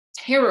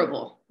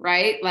terrible,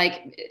 right?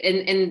 Like,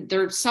 and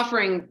they're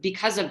suffering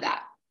because of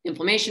that.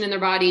 Inflammation in their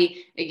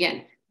body,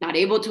 again, not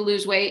able to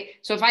lose weight.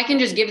 So if I can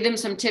just give them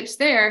some tips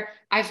there,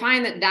 I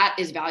find that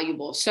is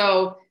valuable.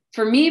 So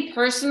for me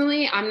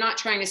personally, I'm not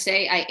trying to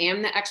say I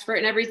am the expert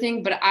in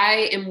everything, but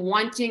I am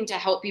wanting to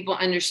help people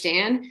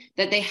understand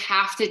that they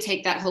have to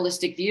take that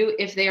holistic view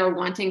if they are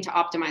wanting to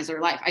optimize their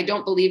life. I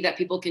don't believe that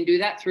people can do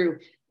that through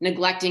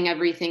neglecting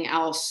everything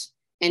else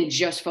and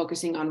just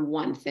focusing on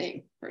one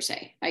thing per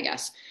se, I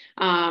guess.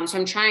 So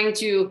I'm trying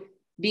to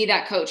be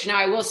that coach. Now,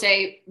 I will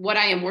say what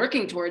I am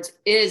working towards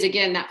is,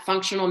 again, that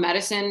functional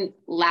medicine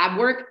lab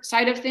work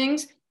side of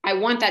things. I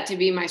want that to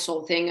be my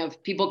sole thing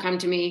of people come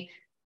to me,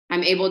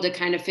 I'm able to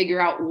kind of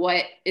figure out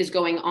what is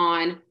going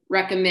on,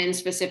 recommend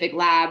specific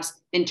labs,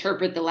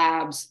 interpret the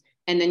labs,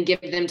 and then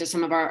give them to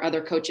some of our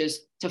other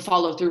coaches to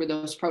follow through with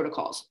those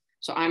protocols.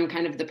 So I'm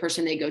kind of the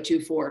person they go to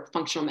for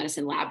functional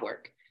medicine lab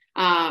work.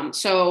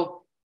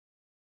 So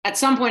at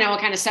some point I will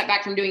kind of step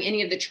back from doing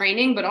any of the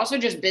training, but also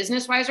just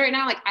business wise right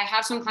now, like I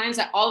have some clients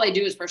that all I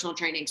do is personal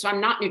training. So I'm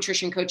not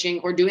nutrition coaching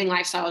or doing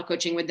lifestyle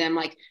coaching with them.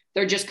 Like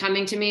they're just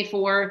coming to me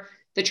for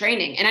the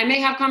training. And I may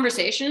have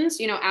conversations,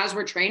 you know, as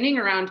we're training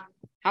around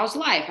how's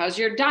life, how's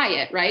your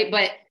diet, right?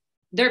 But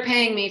they're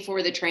paying me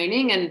for the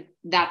training, and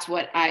that's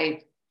what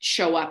I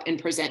show up and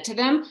present to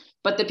them.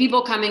 But the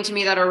people coming to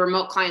me that are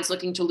remote clients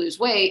looking to lose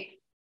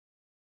weight,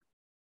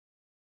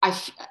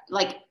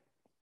 like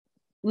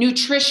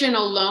nutrition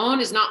alone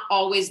is not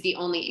always the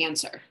only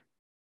answer.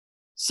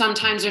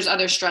 Sometimes there's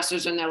other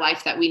stressors in their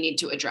life that we need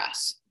to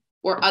address,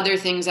 or other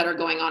things that are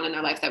going on in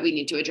their life that we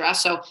need to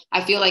address. So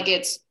I feel like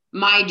it's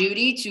my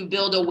duty to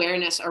build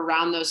awareness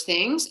around those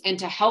things and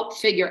to help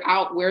figure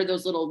out where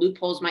those little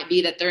loopholes might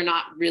be that they're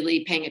not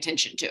really paying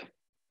attention to.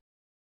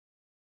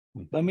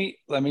 Let me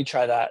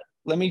try that.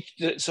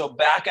 So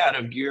back out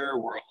of your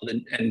world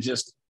and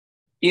just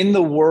in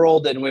the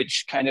world in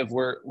which kind of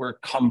we're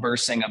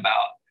conversing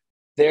about,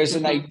 there's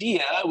an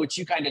idea which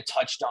you kind of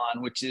touched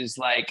on, which is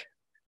like,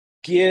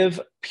 give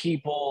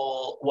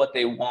people what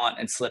they want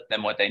and slip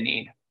them what they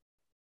need.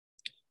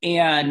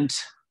 And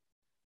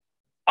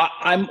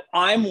I'm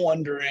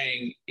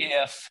wondering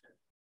if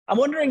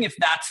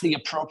that's the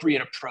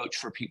appropriate approach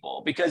for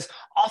people, because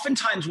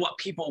oftentimes what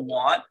people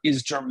want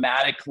is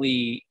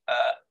dramatically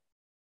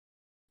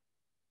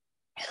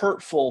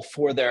hurtful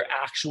for their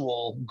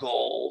actual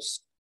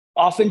goals.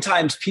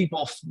 Oftentimes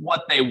people,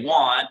 what they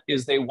want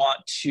is they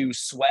want to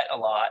sweat a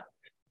lot,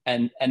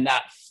 and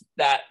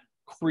that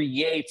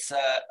creates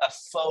a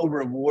faux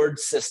reward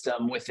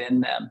system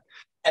within them.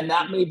 And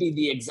that may be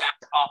the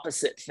exact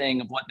opposite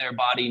thing of what their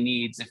body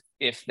needs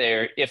if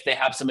they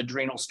have some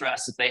adrenal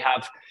stress, if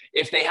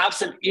they have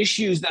some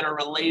issues that are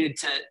related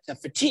to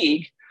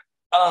fatigue.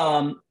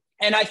 And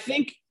I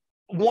think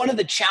one of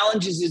the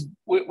challenges is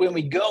when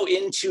we go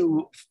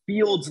into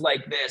fields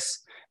like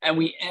this and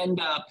we end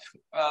up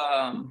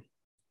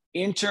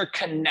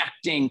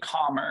interconnecting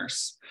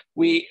commerce,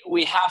 we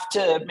have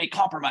to make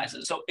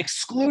compromises. So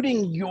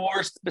excluding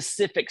your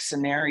specific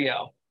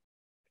scenario,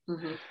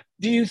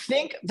 do you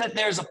think that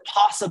there's a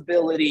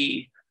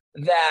possibility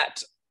that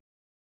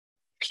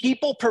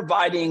people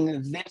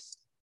providing this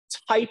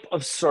type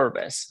of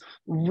service,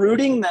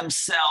 rooting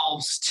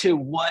themselves to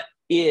what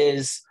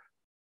is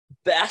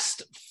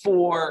best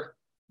for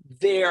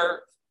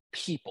their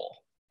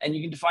people, and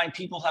you can define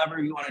people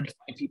however you want to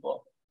define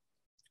people,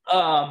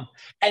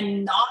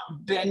 and not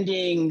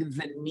bending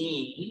the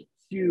knee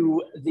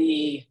to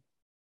the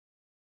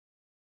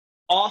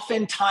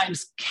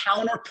oftentimes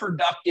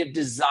counterproductive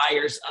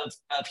desires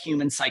of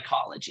human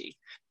psychology?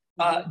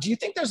 Do you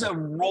think there's a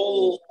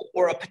role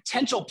or a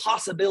potential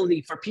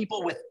possibility for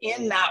people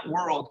within that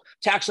world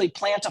to actually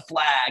plant a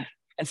flag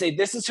and say,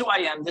 this is who I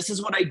am, this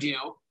is what I do,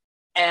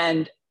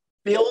 and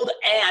build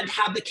and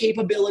have the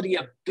capability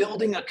of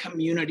building a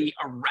community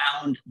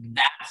around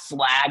that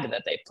flag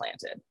that they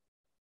planted?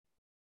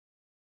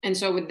 And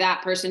so would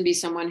that person be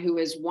someone who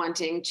is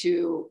wanting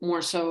to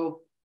more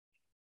so?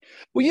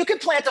 Well, you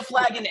could plant a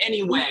flag in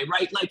any way,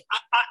 right? Like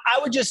I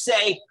would just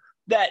say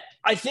that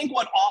I think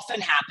what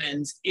often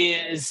happens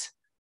is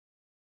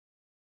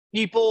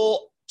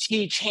people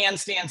teach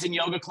handstands in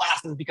yoga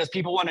classes because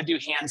people want to do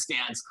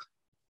handstands.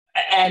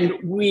 And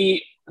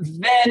we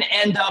then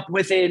end up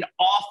with an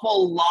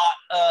awful lot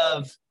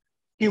of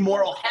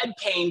humoral head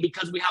pain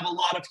because we have a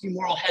lot of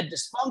humoral head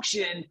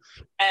dysfunction,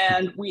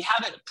 and we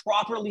haven't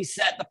properly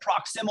set the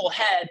proximal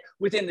head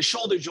within the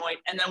shoulder joint,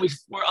 and then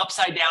we're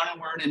upside down and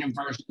we're in an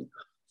inversion.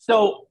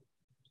 So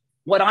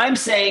what I'm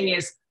saying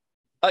is,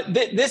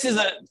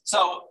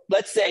 so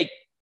let's say,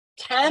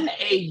 can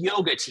a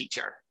yoga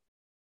teacher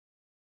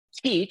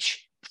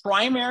teach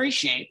primary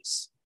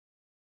shapes,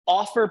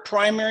 offer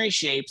primary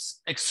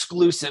shapes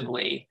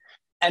exclusively,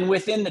 and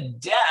within the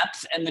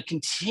depth and the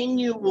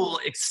continual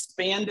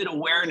expanded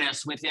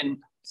awareness within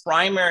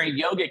primary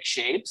yogic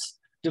shapes,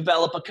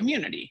 develop a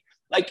community?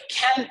 Like,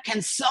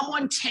 can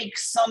someone take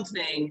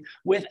something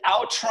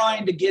without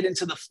trying to get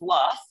into the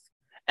fluff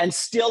and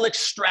still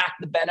extract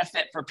the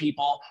benefit for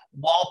people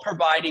while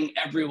providing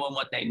everyone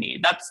what they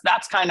need?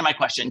 That's kind of my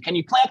question. Can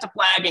you plant a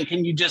flag, and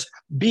can you just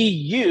be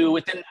you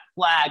within that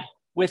flag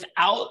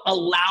without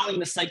allowing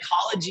the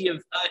psychology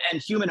of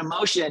and human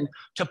emotion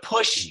to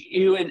push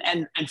you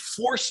and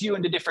force you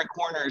into different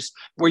corners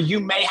where you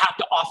may have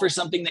to offer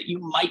something that you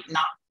might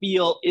not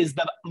feel is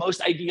the most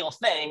ideal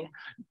thing,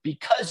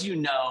 because you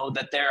know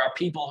that there are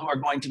people who are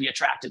going to be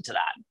attracted to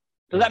that?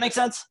 Does that make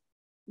sense?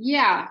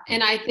 Yeah.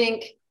 And I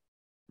think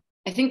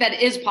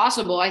that is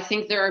possible. I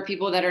think there are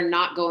people that are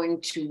not going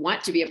to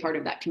want to be a part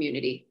of that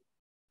community.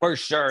 For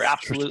sure,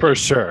 absolutely. For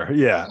sure,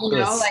 yeah. You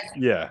know,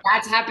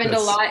 that's happened a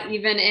lot,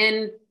 even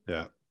in,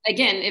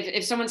 again,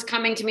 if someone's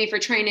coming to me for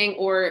training,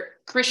 or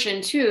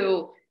Christian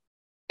too,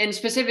 and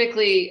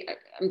specifically,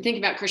 I'm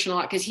thinking about Christian a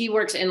lot because he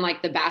works in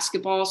like the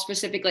basketball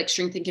specific, like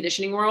strength and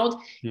conditioning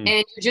world. And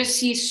you just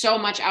see so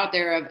much out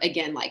there of,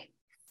 again, like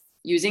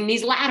using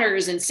these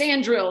ladders and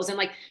sand drills and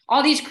like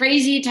all these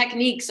crazy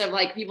techniques of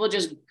like people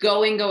just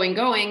going.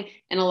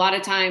 And a lot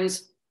of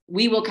times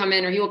we will come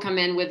in or he will come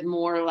in with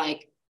more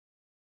like,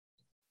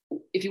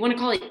 if you want to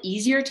call it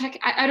easier tech,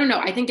 I don't know.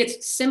 I think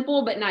it's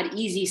simple, but not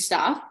easy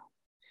stuff.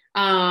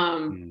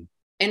 And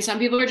some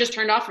people are just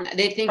turned off from that.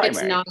 They think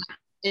it's not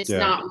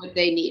what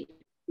they need.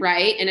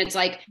 Right. And it's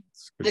like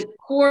the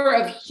core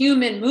of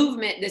human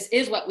movement. This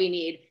is what we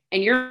need.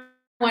 And you're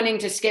wanting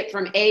to skip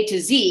from A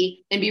to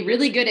Z and be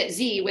really good at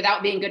Z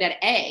without being good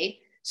at A.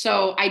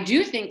 So I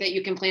do think that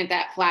you can plant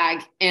that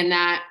flag and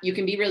that you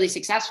can be really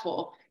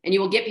successful and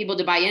you will get people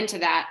to buy into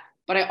that.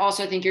 But I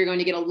also think you're going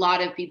to get a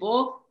lot of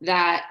people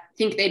that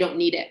think they don't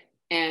need it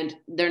and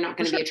they're not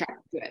going to be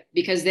attracted to it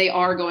because they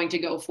are going to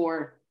go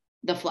for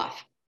the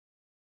fluff.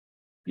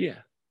 Yeah.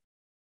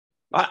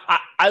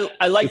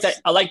 I like that.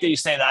 I like that you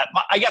say that.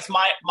 I guess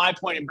my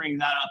point in bringing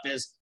that up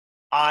is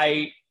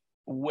I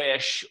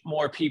wish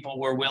more people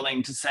were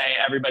willing to say,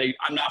 everybody,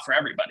 I'm not for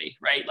everybody,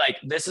 right? Like,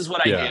 this is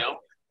what I do.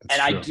 And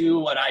true. I do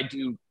what I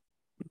do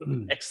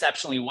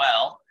exceptionally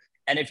well.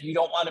 And if you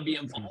don't want to be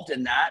involved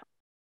in that,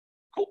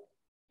 cool.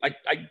 I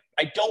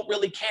don't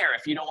really care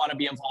if you don't want to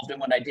be involved in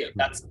what I do.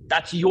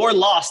 That's your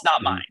loss,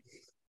 not mine.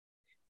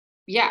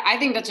 Yeah, I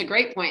think that's a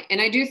great point.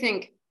 And I do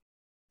think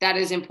that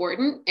is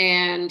important.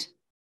 And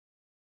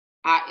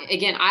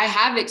I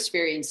have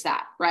experienced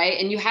that, right?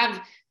 And you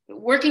have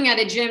working at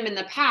a gym in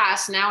the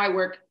past. Now I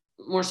work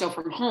more so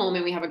from home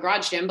and we have a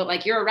garage gym, but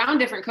like you're around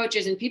different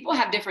coaches and people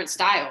have different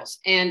styles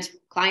and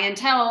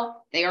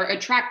clientele, they are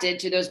attracted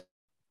to those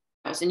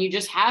styles. And you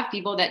just have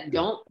people that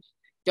don't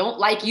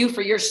like you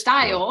for your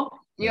style.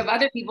 You have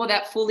other people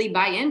that fully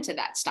buy into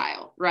that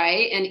style,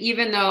 right? And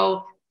even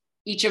though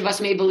each of us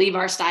may believe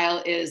our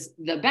style is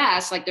the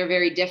best, like they're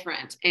very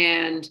different.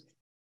 And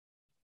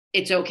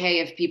it's okay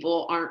if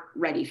people aren't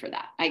ready for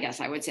that, I guess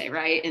I would say,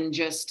 right? And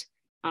just,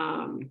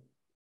 I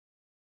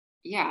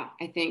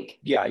think.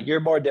 Yeah, you're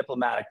more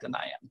diplomatic than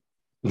I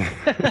am.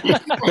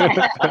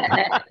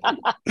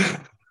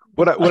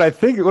 What I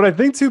think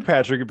too,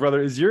 Patrick, brother,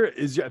 is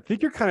I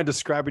think you're kind of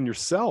describing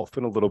yourself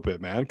in a little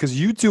bit, man, because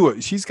you do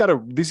it. He's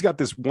got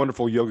this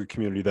wonderful yoga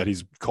community that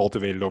he's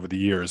cultivated over the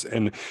years,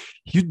 and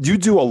you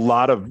do a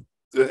lot of.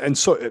 And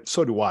so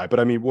do I. But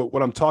I mean,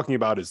 what I'm talking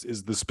about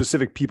is the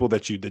specific people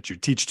that you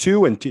teach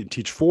to and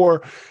teach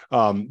for.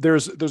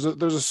 There's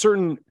a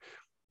certain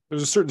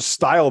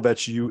style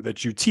that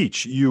you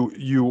teach.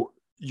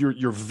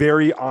 You're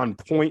very on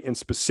point and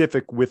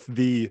specific with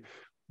the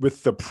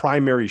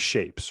primary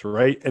shapes,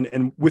 right?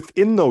 And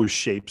within those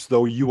shapes,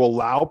 though, you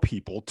allow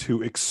people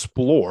to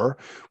explore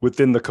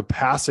within the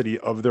capacity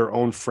of their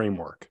own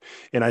framework.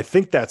 And I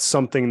think that's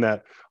something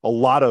that a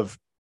lot of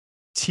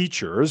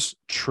teachers,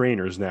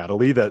 trainers,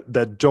 Natalie,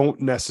 that don't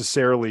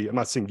necessarily, I'm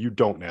not saying you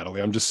don't,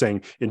 Natalie, I'm just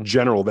saying in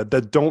general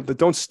that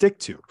don't stick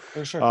to.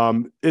 For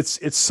sure.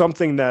 It's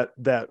something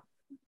that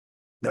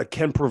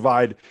can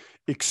provide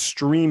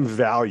extreme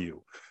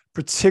value,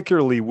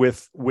 particularly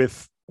with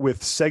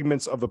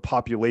segments of the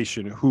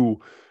population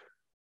who,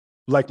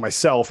 like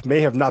myself,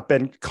 may have not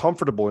been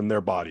comfortable in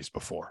their bodies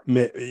before.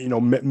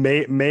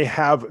 May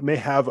have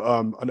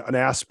an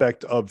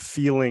aspect of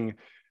feeling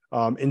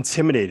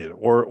intimidated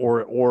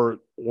or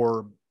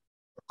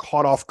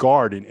caught off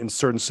guard in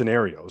certain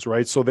scenarios,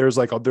 right? So there's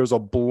a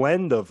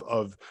blend of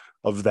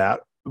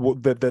that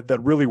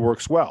really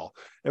works well.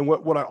 And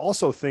what I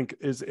also think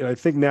is, and I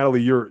think,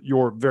 Natalie,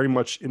 you're very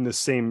much in the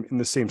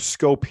same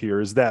scope here,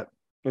 is that,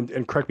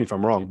 and correct me if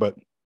I'm wrong, but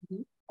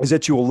is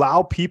that you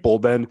allow people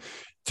then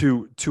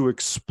to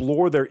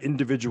explore their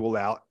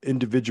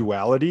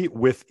individuality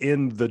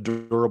within the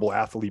Durable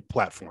Athlete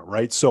platform,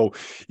 right? So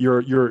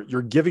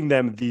you're giving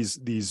them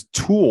these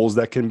tools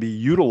that can be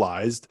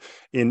utilized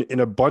in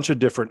a bunch of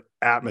different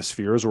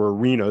atmospheres or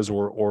arenas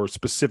or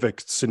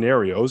specific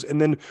scenarios,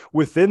 and then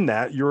within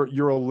that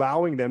you're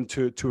allowing them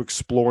to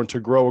explore and to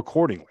grow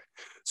accordingly.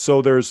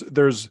 So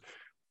there's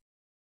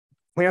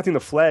planting the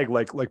flag,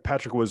 like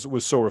Patrick was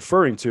so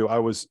referring to.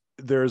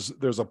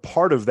 There's a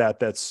part of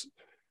that's.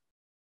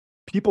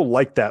 People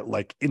like that,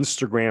 like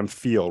Instagram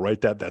feel, right?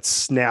 That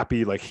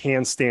snappy, like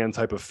handstand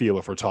type of feel,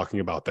 if we're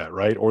talking about that,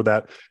 right? Or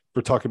that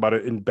we're talking about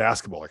it in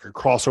basketball, like a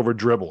crossover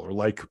dribble, or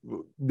like,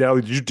 now,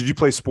 did you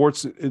play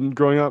sports in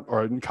growing up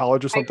or in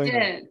college or something? I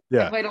did.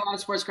 Yeah. I played a lot of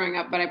sports growing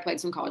up, but I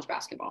played some college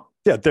basketball.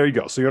 Yeah, there you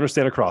go. So you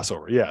understand a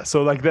crossover. Yeah.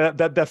 So like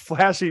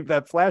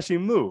that flashy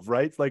move,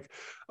 right? Like,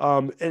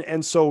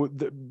 and so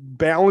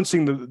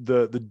balancing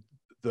the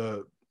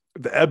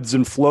ebbs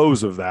and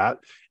flows of that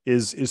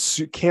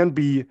can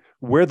be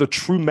where the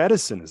true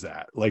medicine is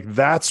at. Like,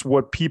 that's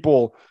what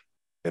people,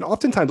 and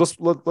oftentimes,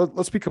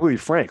 let's be completely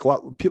frank, a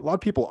lot of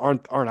people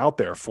aren't out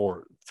there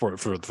for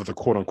the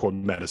quote unquote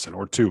medicine,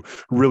 or to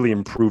really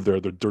improve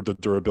the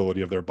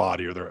durability of their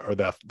body or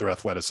their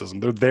athleticism.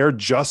 They're there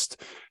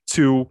just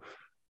to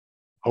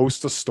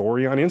post a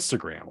story on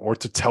Instagram or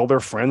to tell their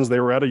friends they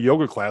were at a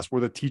yoga class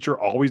where the teacher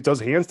always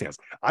does handstands.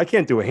 I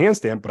can't do a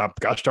handstand, but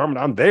gosh darn it,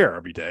 I'm there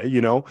every day,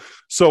 you know?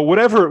 So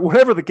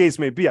whatever the case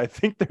may be, I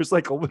think there's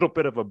like a little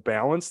bit of a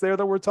balance there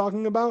that we're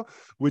talking about,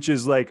 which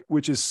is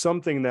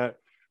something that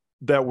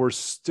we're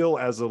still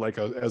as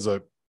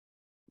a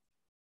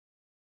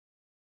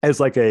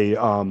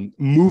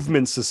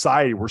movement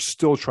society, we're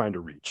still trying to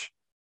reach.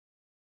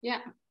 Yeah.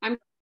 I'm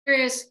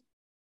curious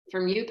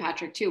from you,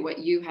 Patrick, too, what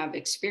you have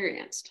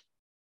experienced.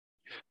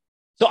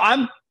 So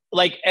I'm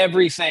like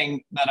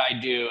everything that I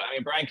do. I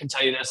mean, Brian can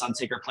tell you this on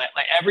Sacred Plant.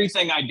 Like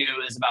everything I do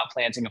is about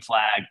planting a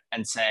flag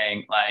and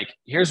saying, like,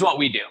 here's what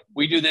we do.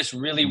 We do this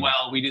really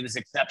well. We do this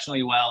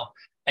exceptionally well.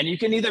 And you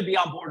can either be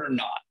on board or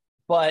not.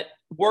 But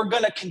we're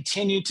going to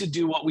continue to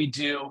do what we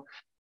do.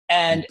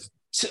 And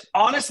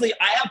honestly,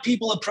 I have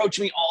people approach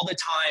me all the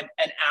time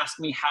and ask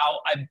me how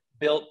I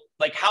built,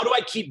 like, how do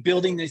I keep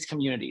building these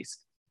communities?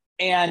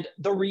 And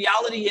the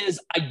reality is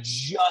I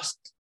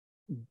just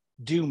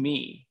do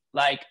me.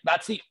 Like,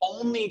 that's the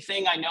only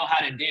thing I know how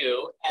to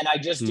do. And I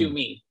just do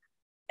me.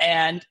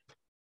 And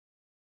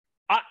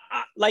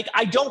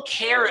I don't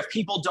care if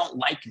people don't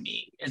like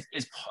me is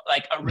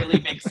like a really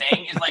big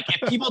thing. Is like,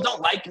 if people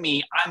don't like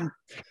me,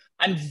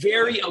 I'm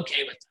very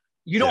okay with that.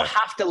 You don't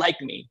have to like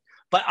me,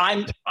 but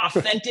I'm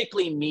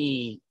authentically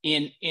me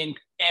in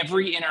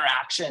every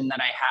interaction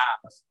that I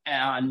have.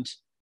 And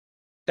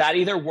that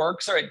either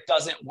works or it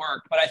doesn't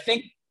work. But I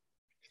think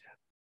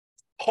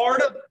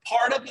part of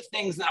the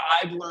things that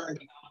I've learned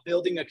about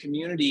building a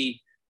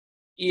community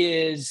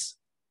is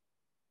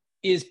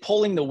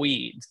pulling the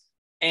weeds.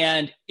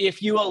 And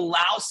if you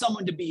allow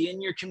someone to be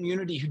in your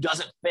community who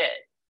doesn't fit,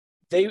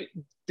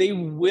 they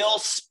will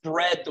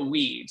spread the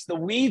weeds. The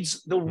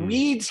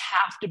weeds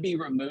have to be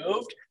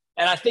removed.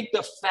 And I think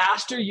the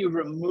faster you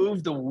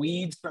remove the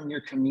weeds from your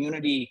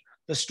community,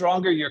 the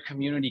stronger your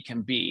community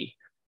can be.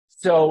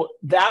 So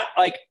that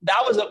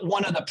was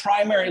one of the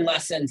primary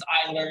lessons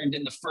I learned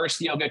in the first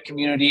yoga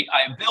community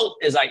I built.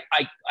 Is I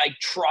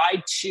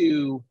tried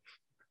to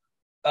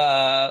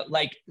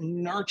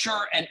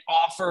nurture and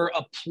offer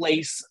a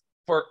place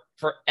for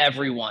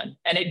everyone.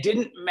 And it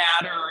didn't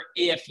matter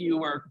if you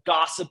were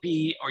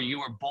gossipy or you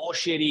were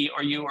bullshitty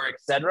or you were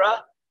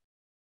etc.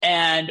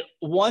 And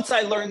once I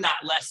learned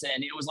that lesson,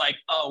 it was like,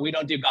 oh, we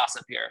don't do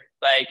gossip here.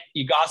 Like,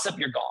 you gossip,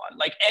 you're gone.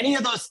 Like any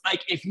of those,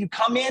 like if you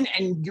come in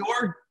and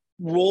your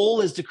role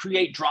is to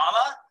create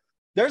drama,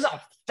 there's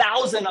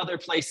 1,000 other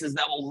places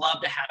that will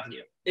love to have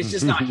you. It's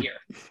just not here.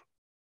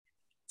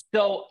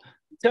 So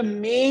to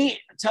me,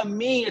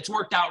 it's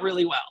worked out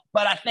really well.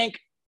 But I think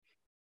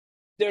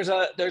there's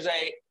a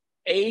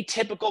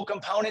atypical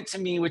component to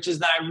me, which is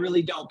that I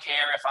really don't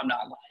care if I'm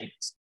not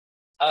liked.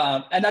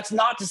 And that's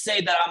not to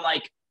say that I'm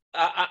like,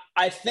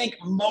 I think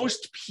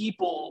most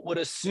people would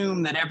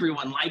assume that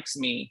everyone likes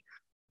me,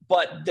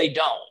 but they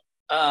don't.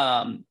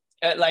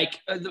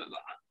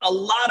 A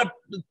lot of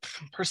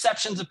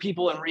perceptions of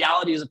people and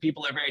realities of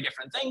people are very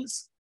different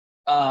things.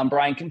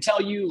 Brian can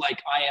tell you,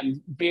 like,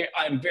 I'm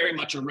very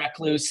much a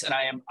recluse, and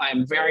I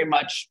am very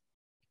much,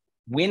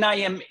 when I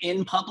am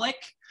in public,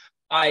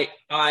 I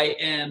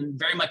am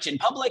very much in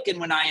public, and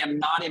when I am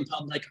not in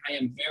public, I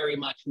am very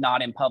much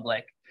not in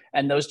public.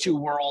 And those two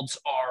worlds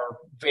are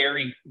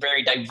very,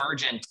 very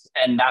divergent,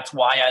 and that's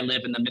why I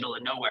live in the middle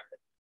of nowhere.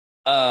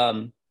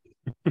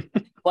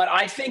 But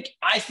I think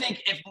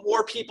if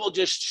more people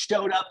just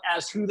showed up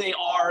as who they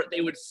are,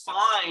 they would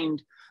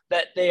find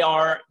that they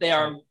are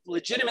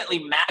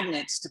legitimately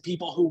magnets to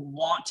people who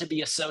want to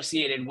be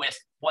associated with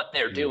what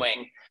they're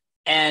doing.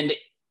 And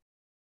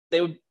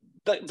they would,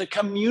 the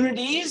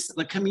communities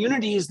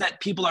that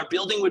people are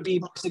building would be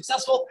more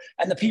successful,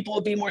 and the people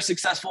would be more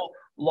successful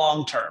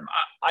long term.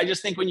 I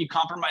just think when you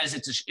compromise,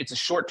 it's a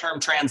short-term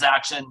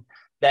transaction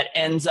that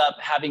ends up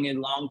having a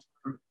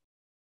long-term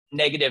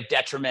negative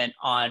detriment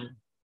on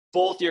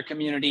both your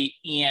community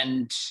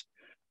and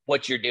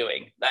what you're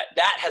doing.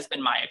 That has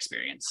been my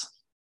experience.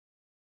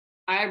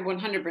 I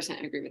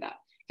 100% agree with that.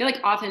 I feel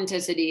like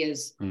authenticity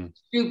is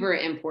super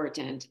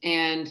important.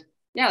 And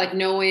yeah, like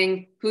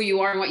knowing who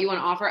you are and what you want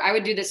to offer. I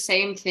would do the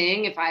same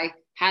thing if I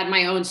had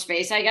my own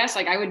space, I guess.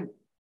 Like I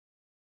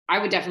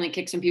would definitely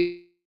kick some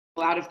people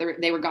out if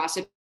they were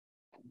gossip.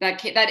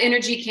 That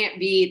energy can't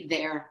be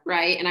there,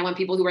 right? And I want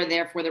people who are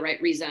there for the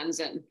right reasons.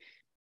 And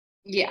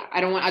yeah,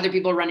 I don't want other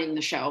people running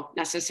the show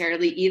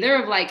necessarily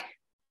either. Of like,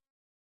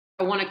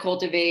 I want to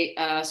cultivate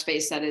a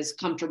space that is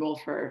comfortable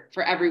for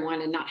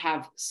everyone and not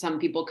have some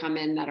people come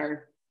in that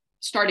are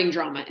starting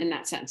drama in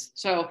that sense.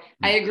 So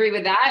I agree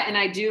with that. And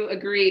I do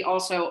agree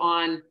also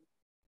on,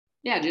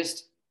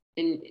 just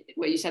in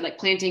what you said, like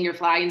planting your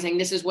flag and saying,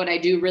 this is what I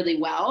do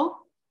really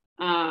well.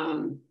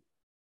 I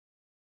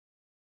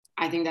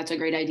think that's a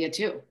great idea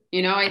too.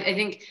 You know, I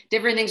think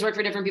different things work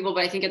for different people,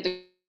 but I think at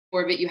the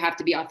core of it, you have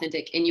to be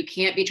authentic, and you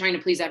can't be trying to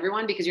please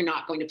everyone because you're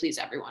not going to please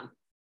everyone.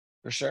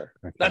 For sure.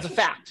 That's a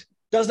fact.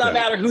 Does not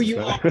matter who you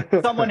are.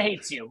 Someone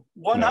hates you.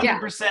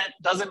 100%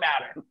 doesn't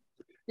matter.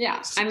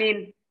 Yeah. I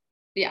mean,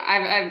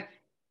 yeah,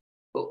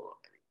 I've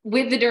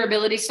with the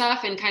durability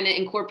stuff and kind of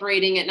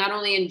incorporating it, not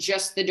only in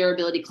just the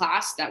durability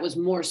class, that was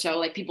more so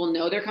like people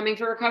know they're coming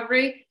for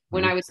recovery.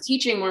 When I was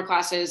teaching more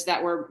classes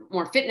that were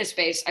more fitness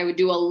based, I would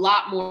do a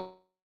lot more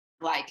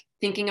like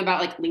thinking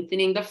about like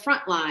lengthening the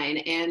front line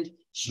and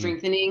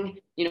strengthening,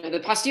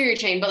 the posterior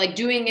chain, but like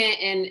doing it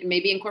and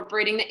maybe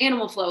incorporating the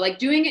animal flow, like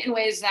doing it in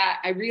ways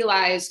that I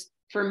realized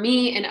for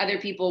me and other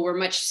people were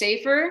much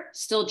safer,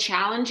 still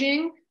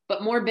challenging,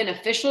 but more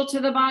beneficial to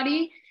the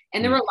body.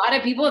 And there were a lot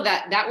of people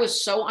that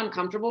was so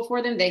uncomfortable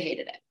for them, they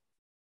hated it.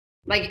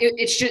 Like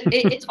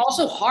it's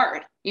also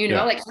hard,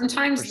 like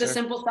sometimes the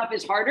simple stuff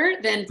is harder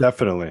than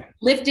definitely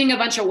lifting a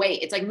bunch of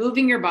weight. It's like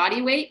moving your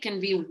body weight can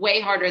be way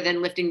harder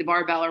than lifting the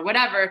barbell or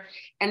whatever.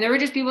 And there were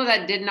just people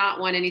that did not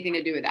want anything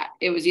to do with that.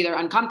 It was either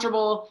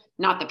uncomfortable,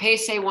 not the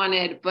pace they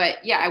wanted, but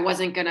I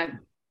wasn't going to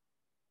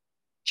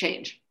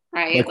change.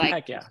 Right.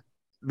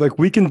 Like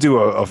we can do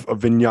a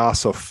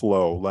vinyasa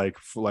flow like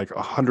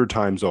 100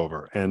 times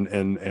over, and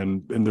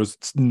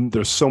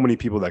there's so many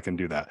people that can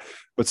do that.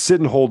 But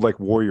sit and hold like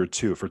Warrior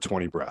 2 for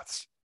 20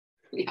 breaths,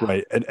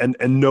 right?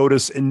 And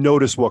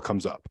notice what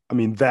comes up. I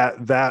mean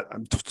that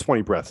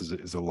 20 breaths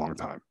is a long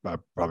time. I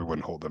probably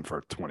wouldn't hold them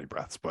for 20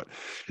 breaths, but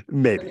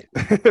maybe.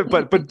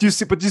 but you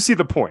see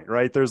the point,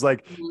 right? There's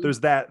like there's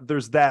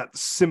that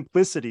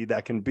simplicity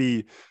that can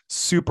be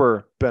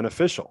super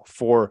beneficial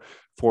for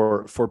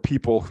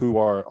people who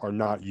are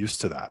not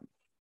used to that.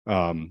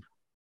 I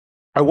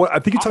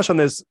think you touched on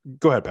this.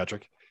 Go ahead,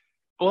 Patrick.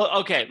 Well,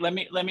 okay, let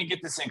me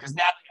get this in, because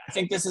Natalie, I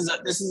think this is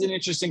an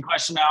interesting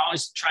question. I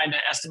always trying to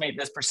estimate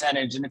this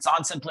percentage, and it's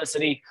on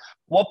simplicity.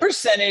 What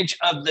percentage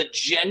of the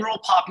general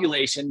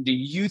population do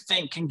you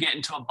think can get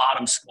into a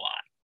bottom squat?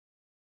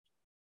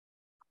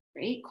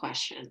 Great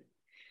question.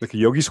 Like a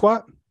yogi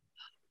squat?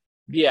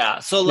 Yeah.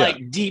 So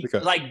like deep,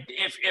 like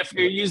if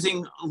you're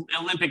using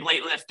Olympic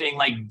weightlifting,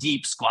 like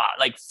deep squat,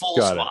 like full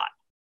squat.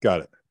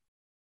 Got it.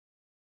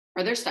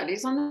 Are there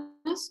studies on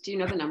this? Do you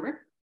know the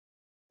number?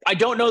 I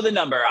don't know the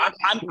number.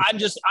 I'm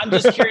just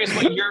curious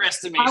what your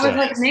estimation is. I was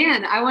like,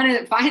 man, I want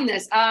to find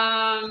this.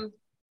 I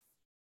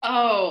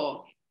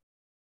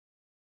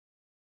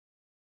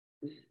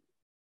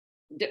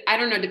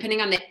don't know, depending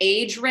on the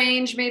age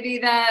range, maybe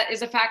that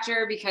is a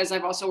factor, because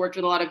I've also worked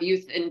with a lot of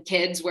youth and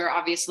kids where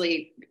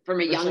obviously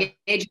from a young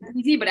age it's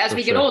easy, but as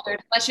we get older,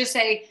 let's just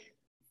say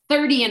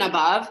 30 and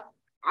above,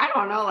 I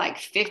don't know, like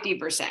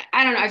 50%.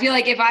 I don't know. I feel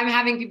like if I'm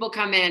having people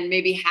come in,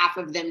 maybe half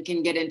of them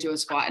can get into a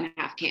squat and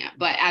half can't.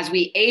 But as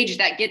we age,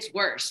 that gets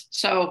worse.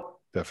 So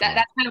that's kind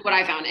of what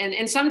I found.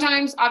 And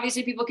sometimes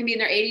obviously people can be in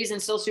their 80s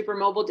and still super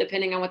mobile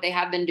depending on what they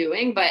have been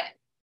doing. But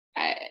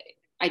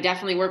I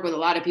definitely work with a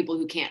lot of people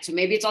who can't. So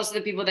maybe it's also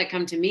the people that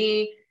come to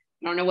me.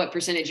 I don't know what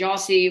percentage y'all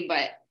see,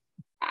 but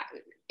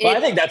I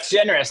think that's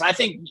generous. I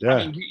think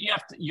I mean,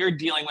 you're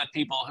dealing with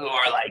people who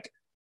are like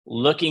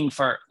looking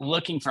for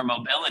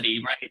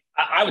mobility, right?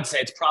 I would say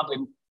it's probably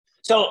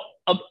so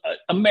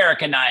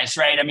Americanized,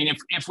 right? I mean,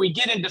 if we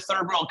get into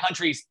third world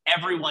countries,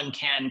 everyone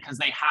can, because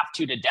they have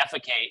to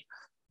defecate.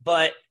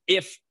 But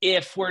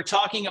if we're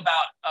talking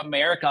about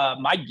America,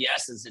 my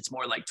guess is it's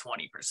more like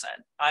 20%.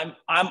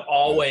 I'm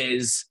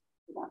always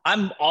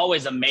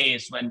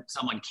amazed when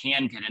someone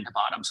can get into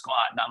bottom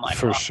squat, and I'm like,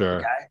 for sure.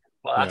 Okay,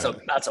 well,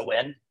 that's a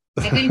win.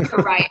 I think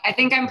you're right. I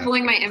think I'm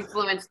pulling my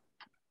influence.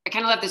 I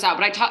kind of left this out,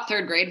 but I taught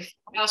third grade.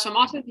 So I'm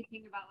also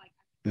thinking about like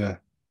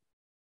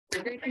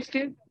third graders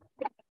too.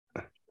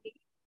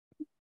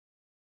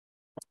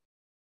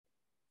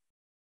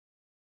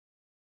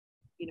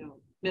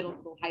 Middle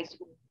school, high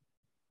school.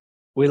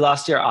 We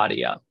lost your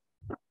audio.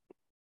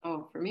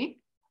 Oh, for me?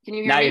 Can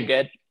you hear me? Now you're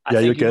good. I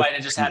think you might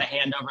have just had a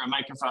hand over a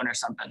microphone or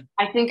something.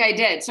 I think I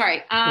did.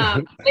 Sorry.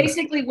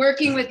 Basically,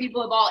 working with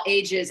people of all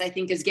ages, I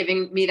think, is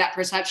giving me that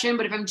perception.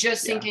 But if I'm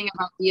just thinking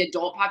about the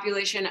adult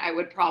population, I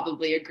would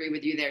probably agree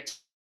with you there,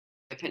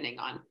 depending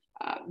on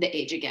the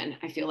age again.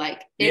 I feel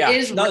like it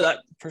is rare. That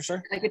for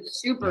sure. Like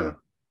it's super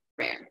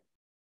rare.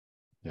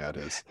 Yeah, it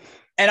is.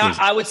 And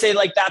I would say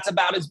like that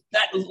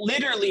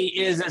literally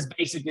is as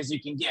basic as you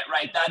can get,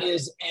 right? That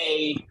is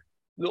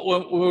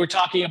when we were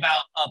talking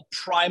about a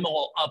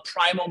primal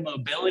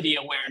mobility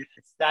awareness,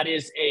 that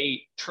is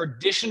a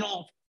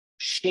traditional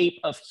shape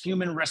of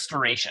human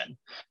restoration,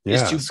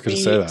 is to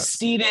be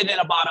seated in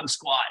a bottom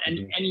squat.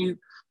 And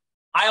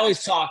I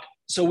always talk,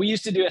 so we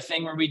used to do a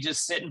thing where we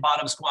just sit in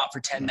bottom squat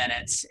for 10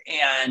 minutes,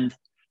 and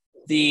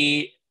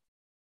the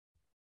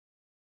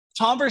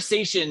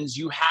conversations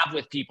you have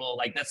with people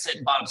like that sit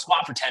in bottom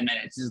squat for 10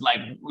 minutes is like,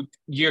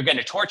 you're going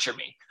to torture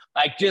me.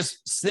 Like,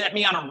 just sit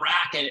me on a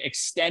rack and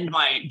extend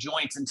my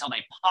joints until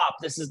they pop.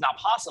 This is not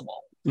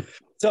possible.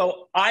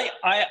 So I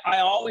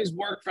always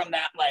work from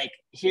that, like,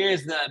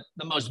 here's the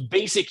most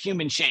basic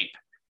human shape.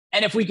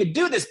 And if we could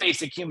do this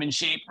basic human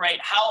shape, right,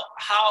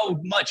 how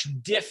much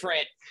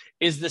different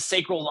is the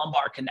sacral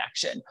lumbar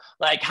connection?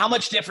 Like, how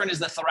much different is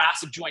the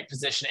thoracic joint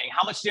positioning?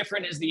 How much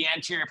different is the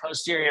anterior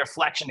posterior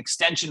flexion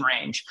extension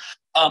range?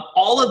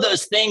 All of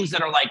those things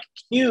that are like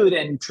cued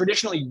and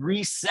traditionally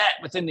reset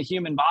within the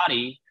human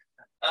body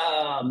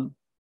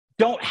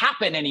don't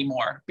happen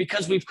anymore,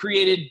 because we've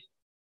created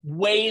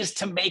ways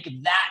to make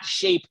that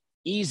shape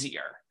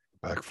easier.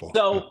 Backful.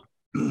 So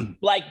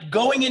like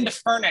going into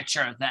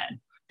furniture then,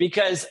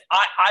 because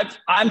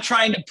I'm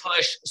trying to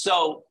push.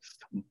 So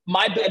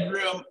my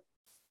bedroom,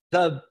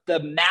 the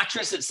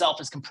mattress itself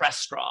is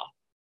compressed straw.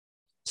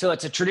 So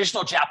it's a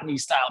traditional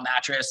Japanese style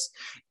mattress.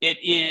 It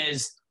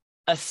is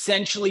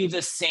essentially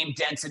the same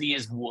density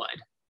as wood.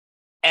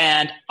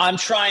 And I'm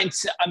trying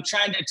to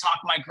talk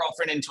my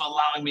girlfriend into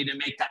allowing me to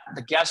make that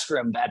the guest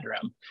room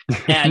bedroom.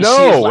 And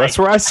no, she's like, that's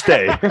where I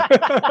stay.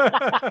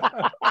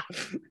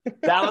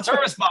 That was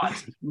her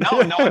response. No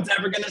one's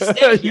ever going to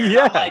stay here.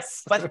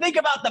 Yes. I'm like, but think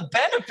about the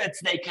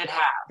benefits they could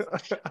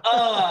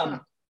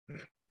have.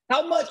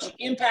 How much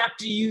impact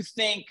do you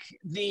think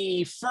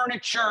the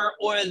furniture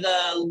or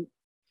the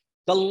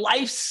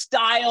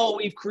lifestyle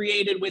we've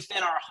created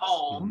within our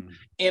home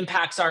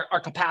impacts our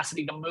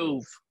capacity to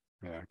move?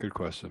 Yeah, good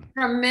question.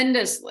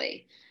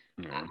 Tremendously.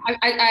 Yeah.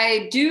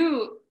 I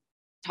do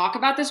talk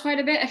about this quite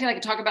a bit. I feel like I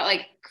talk about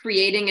like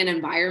creating an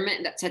environment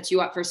that sets you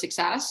up for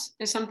success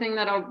is something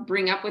that I'll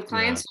bring up with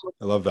clients. Yeah,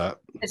 I love that.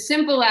 As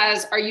simple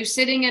as, are you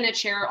sitting in a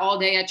chair all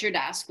day at your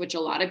desk, which a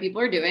lot of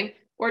people are doing,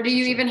 or do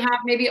you even have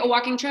maybe a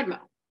walking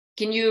treadmill?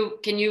 Can you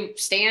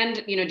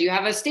stand, do you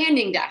have a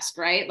standing desk,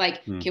 right?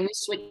 Like, can we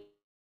switch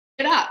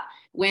it up?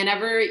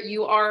 Whenever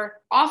you are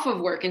off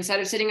of work, instead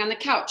of sitting on the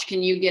couch,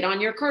 can you get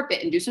on your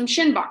carpet and do some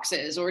shin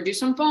boxes or do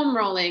some foam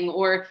rolling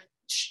or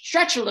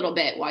stretch a little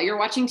bit while you're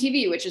watching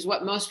TV, which is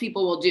what most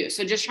people will do.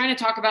 So just trying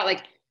to talk about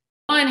like,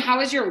 one, how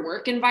is your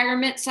work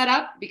environment set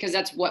up? Because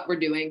that's what we're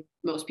doing,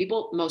 most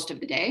people, most of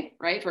the day,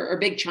 right? For a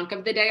big chunk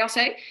of the day, I'll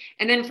say.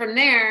 And then from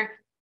there,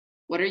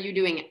 what are you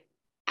doing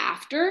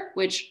after?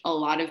 Which a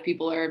lot of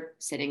people are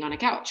sitting on a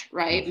couch,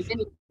 right?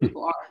 Many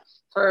people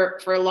are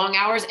for long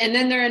hours, and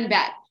then they're in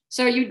bed.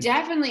 So you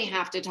definitely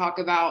have to talk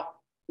about,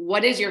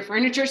 what is your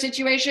furniture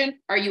situation?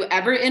 Are you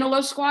ever in a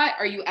low squat?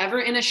 Are you ever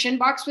in a shin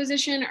box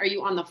position? Are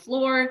you on the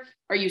floor?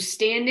 Are you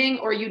standing?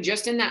 Or are you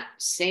just in that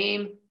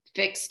same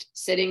fixed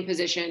sitting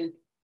position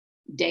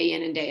day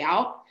in and day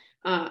out?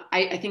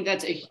 I think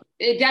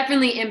it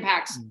definitely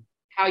impacts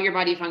how your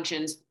body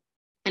functions.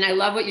 And I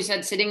love what you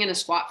said, sitting in a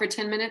squat for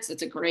 10 minutes.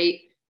 That's a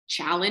great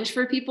challenge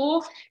for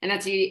people. And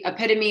that's the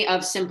epitome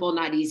of simple,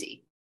 not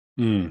easy.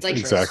 It's like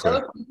exactly.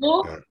 So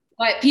simple,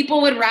 but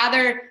people would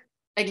rather,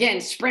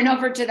 again, sprint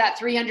over to that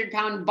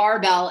 300-pound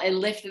barbell and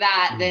lift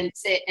that than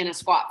sit in a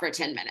squat for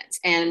 10 minutes.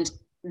 And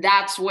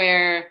that's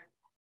where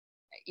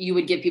you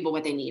would give people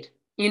what they need.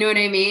 You know what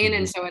I mean?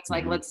 And so it's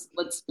like, let's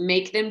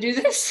make them do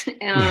this.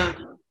 I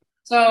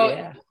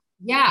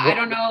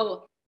don't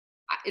know.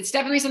 It's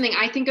definitely something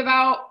I think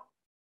about.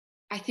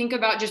 I think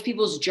about just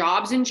people's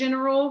jobs in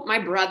general. My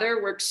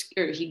brother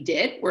he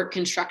did work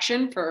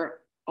construction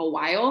for a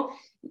while,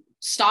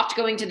 stopped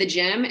going to the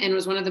gym, and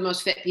was one of the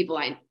most fit people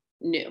I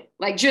knew.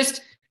 Like,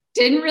 just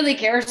didn't really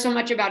care so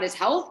much about his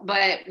health,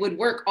 but would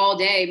work all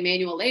day,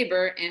 manual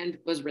labor, and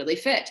was really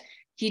fit.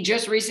 He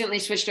just recently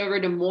switched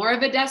over to more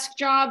of a desk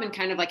job, and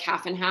kind of like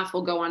half and half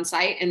will go on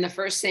site. And the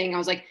first thing I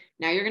was like,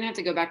 now you're going to have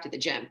to go back to the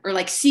gym or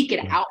like seek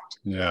it out,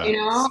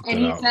 And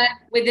he said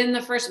within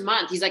the first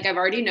month, he's like, I've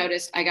already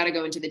noticed I got to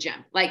go into the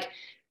gym. Like,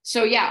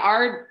 so yeah,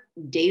 our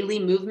daily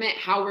movement,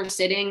 how we're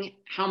sitting,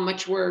 how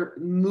much we're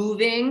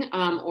moving,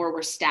 or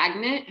we're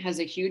stagnant, has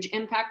a huge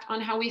impact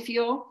on how we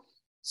feel.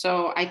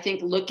 So I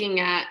think looking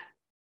at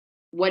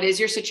what is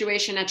your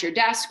situation at your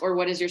desk, or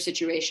what is your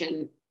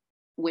situation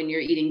when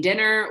you're eating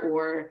dinner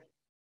or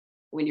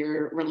when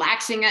you're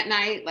relaxing at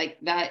night, like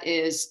that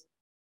is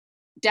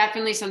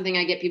definitely something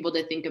I get people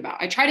to think about.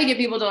 I try to get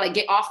people to like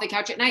get off the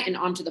couch at night and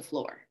onto the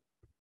floor.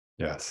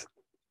 Yes.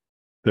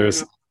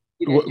 There's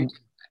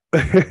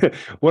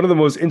one of the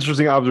most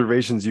interesting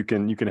observations you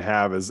can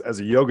have as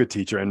a yoga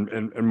teacher,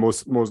 and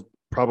most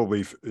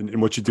probably in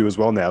what you do as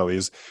well, Natalie,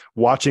 is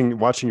watching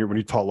when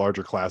you taught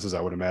larger classes,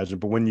 I would imagine,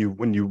 but when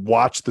you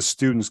watch the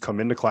students come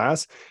into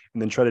class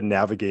and then try to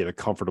navigate a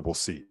comfortable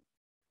seat,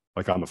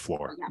 like on the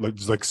floor, like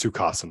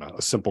Sukhasana,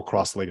 a simple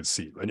cross-legged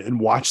seat, and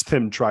watch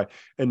them try.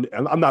 And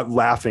I'm not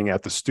laughing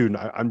at the student.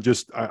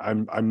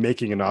 I'm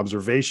making an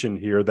observation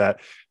here that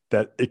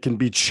it can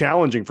be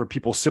challenging for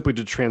people simply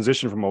to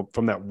transition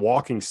from that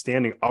walking,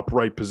 standing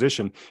upright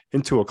position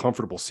into a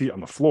comfortable seat on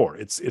the floor.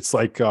 It's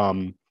like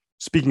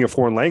speaking a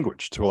foreign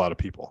language to a lot of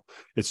people.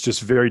 It's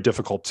just very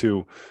difficult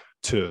to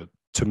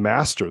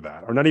master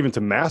that, or not even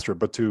to master it,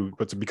 but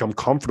to become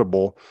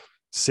comfortable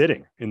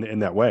sitting in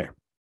that way.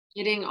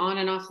 Getting on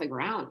and off the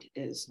ground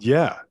is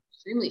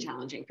extremely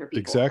challenging for people.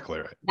 Exactly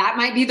right. That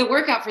might be the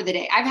workout for the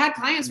day. I've had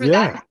clients where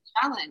that's a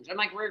challenge. I'm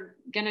like, we're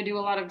going to do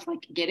a lot of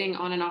like getting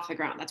on and off the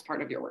ground. That's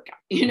part of your workout.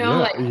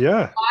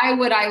 Why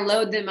would I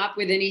load them up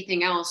with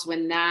anything else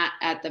when that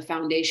at the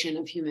foundation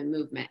of human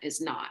movement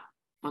is not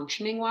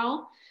functioning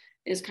well,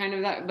 is kind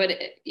of that. But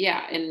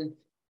and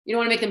you don't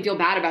want to make them feel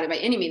bad about it by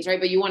any means,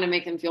 right? But you want to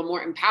make them feel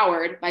more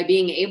empowered by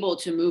being able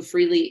to move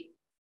freely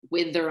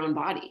with their own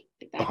body.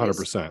 Like that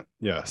 100%.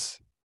 Yes.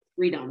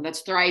 Freedom,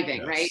 that's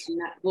thriving, right?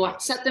 And that will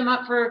set them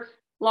up for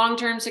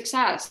long-term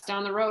success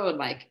down the road.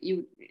 Like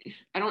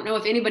I don't know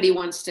if anybody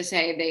wants to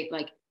say they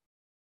like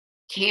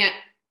can't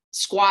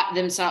squat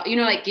themselves,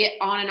 like get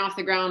on and off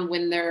the ground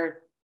when they're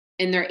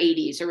in their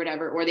 80s or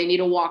whatever, or they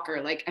need a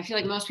walker. Like, I feel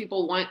like most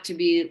people want to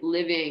be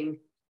living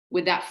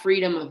with that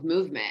freedom of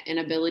movement and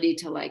ability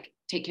to like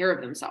take care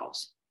of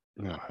themselves.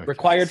 No,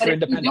 Required but for if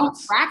we independence.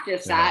 don't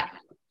practice that,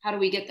 how do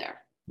we get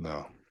there?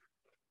 No.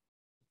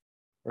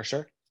 For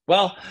sure.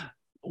 Well,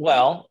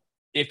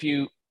 if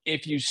you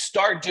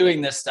start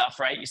doing this stuff,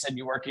 right? You said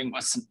you're working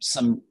with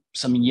some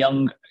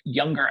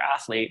younger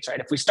athletes, right?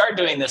 If we start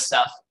doing this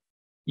stuff,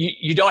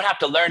 you don't have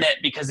to learn it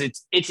because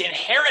it's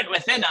inherent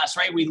within us,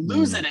 right? We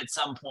lose it at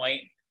some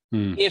point.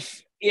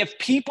 If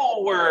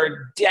people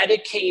were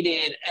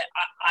dedicated,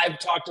 I've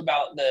talked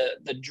about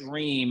the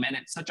dream, and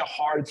it's such a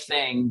hard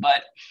thing,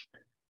 but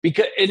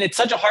it's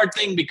such a hard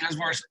thing because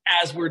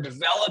as we're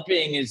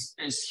developing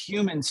as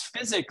humans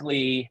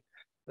physically,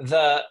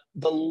 the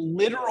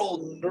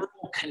literal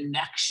neural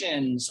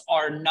connections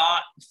are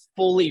not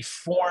fully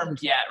formed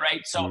yet,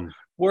 right? So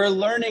we're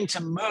learning to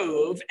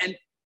move. And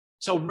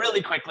so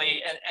really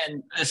quickly,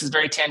 and this is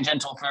very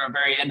tangential for the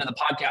very end of the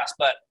podcast,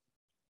 but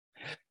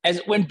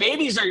when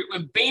babies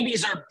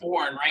are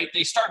born, right,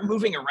 they start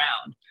moving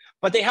around,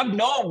 but they have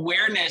no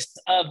awareness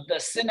of the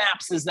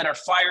synapses that are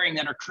firing,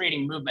 that are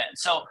creating movement.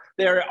 So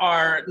there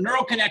are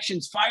neural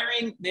connections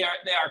firing, they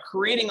are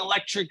creating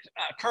electric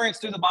currents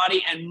through the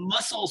body, and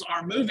muscles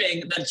are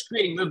moving that's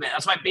creating movement.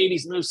 That's why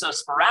babies move so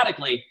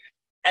sporadically.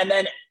 And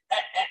then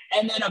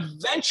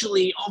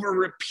eventually, over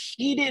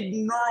repeated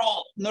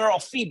neural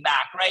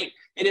feedback, right,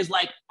 it is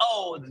like,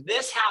 oh,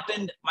 this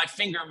happened, my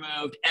finger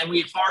moved, and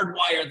we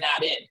hardwire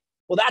that in.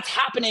 Well, that's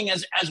happening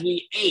as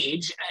we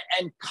age,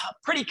 and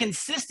pretty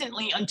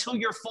consistently until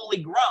you're fully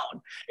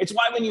grown. It's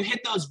why when you hit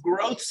those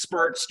growth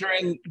spurts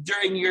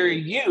during your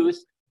youth,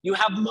 you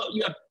have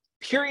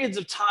periods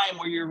of time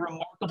where you're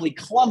remarkably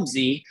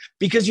clumsy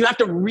because you have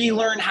to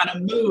relearn how to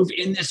move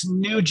in this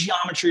new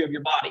geometry of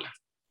your body.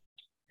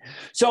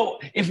 So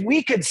if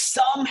we could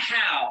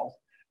somehow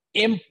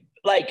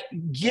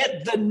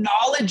get the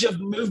knowledge of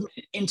movement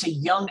into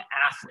young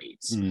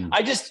athletes.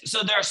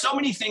 So there are so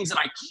many things that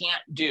I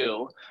can't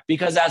do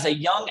because as a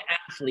young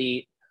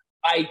athlete,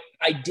 I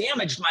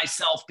damaged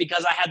myself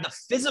because I had the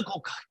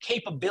physical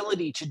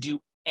capability to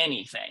do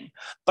anything,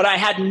 but I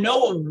had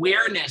no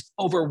awareness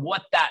over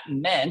what that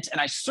meant. And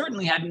I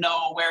certainly had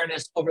no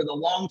awareness over the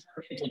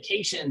long-term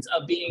implications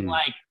of being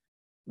like,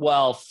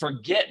 well,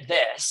 forget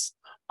this.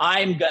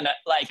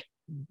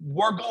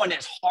 We're going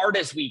as hard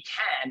as we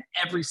can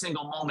every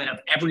single moment of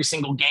every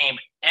single game,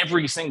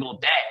 every single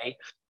day,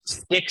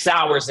 6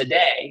 hours a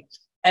day.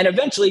 And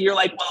eventually you're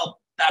like, well,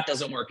 that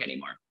doesn't work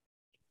anymore.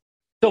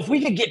 So if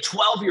we could get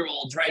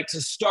 12-year-olds, right,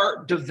 to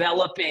start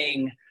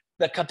developing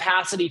the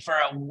capacity for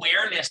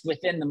awareness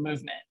within the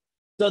movement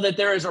so that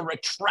there is a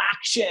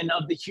retraction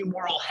of the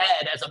humeral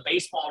head as a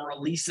baseball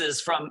releases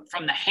from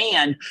the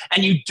hand,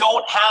 and you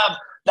don't have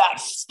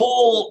that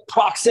full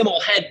proximal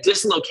head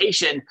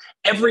dislocation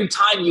every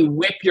time you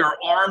whip your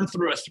arm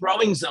through a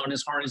throwing zone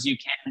as hard as you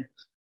can.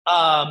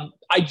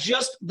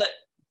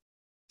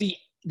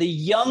 The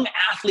young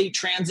athlete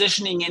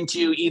transitioning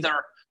into either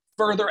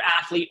further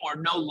athlete or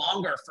no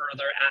longer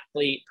further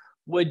athlete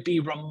would be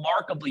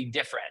remarkably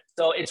different.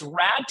 So it's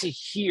rad to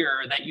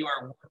hear that you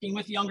are working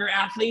with younger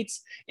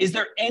athletes. Is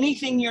there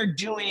anything you're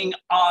doing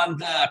on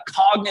the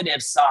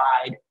cognitive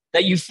side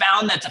that you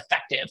found that's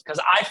effective? Because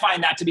I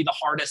find that to be the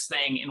hardest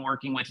thing in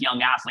working with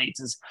young athletes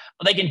is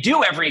they can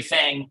do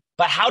everything,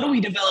 but how do we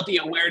develop the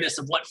awareness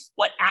of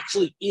what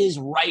actually is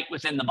right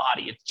within the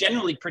body? It's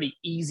generally pretty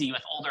easy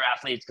with older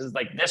athletes because it's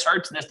like, this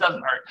hurts, this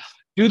doesn't hurt.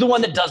 Do the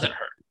one that doesn't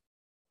hurt.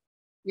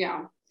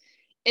 Yeah.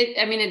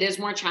 It is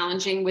more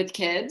challenging with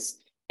kids,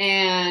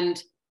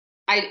 and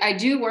I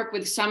do work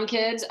with some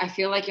kids. I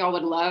feel like y'all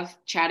would love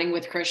chatting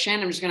with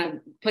Christian. I'm just going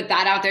to put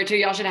that out there too.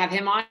 Y'all should have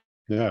him on.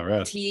 Yeah,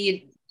 right.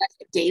 He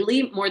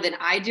daily more than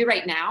I do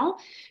right now.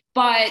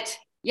 But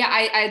yeah,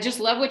 I just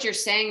love what you're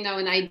saying though.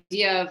 An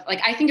idea of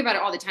I think about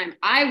it all the time.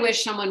 I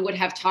wish someone would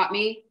have taught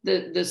me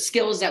the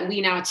skills that we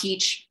now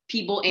teach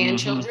people and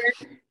children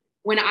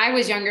when I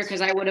was younger,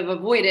 because I would have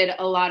avoided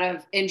a lot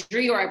of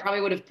injury, or I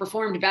probably would have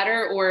performed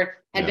better or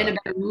had been a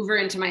better mover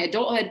into my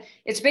adulthood.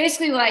 It's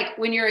basically like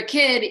when you're a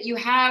kid, you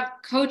have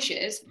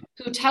coaches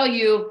who tell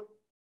you,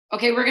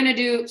 okay, we're going to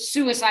do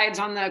suicides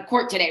on the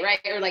court today, right?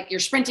 Or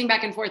you're sprinting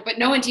back and forth, but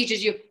no one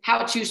teaches you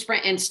how to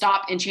sprint and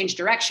stop and change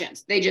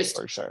directions. They just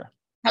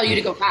tell you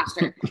to go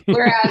faster.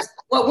 Whereas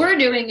what we're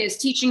doing is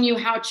teaching you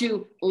how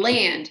to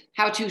land,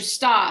 how to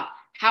stop,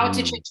 how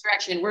to change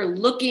direction. We're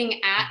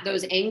looking at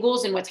those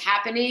angles and what's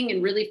happening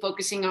and really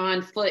focusing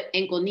on foot,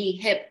 ankle, knee,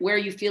 hip. Where are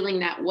you feeling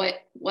that?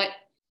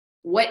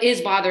 What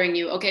is bothering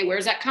you? Okay,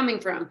 where's that coming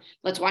from?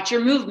 Let's watch your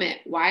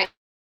movement. Why?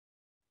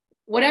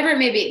 Whatever it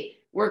may be.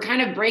 We're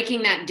kind of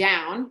breaking that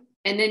down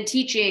and then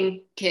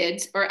teaching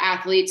kids or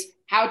athletes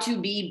how to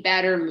be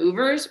better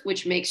movers,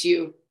 which makes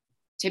you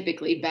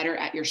typically better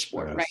at your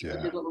sport, right? Yeah.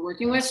 That's what we're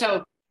working with.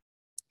 So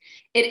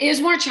it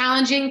is more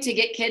challenging to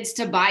get kids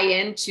to buy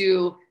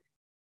into,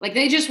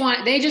 they just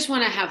want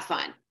to have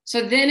fun.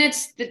 So then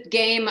it's the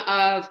game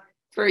of,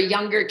 for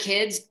younger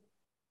kids,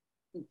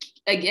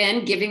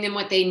 again, giving them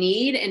what they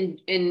need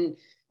and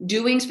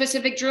doing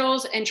specific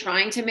drills and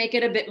trying to make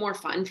it a bit more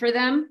fun for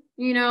them,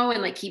 you know,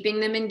 and like keeping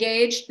them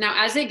engaged. Now,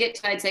 as they get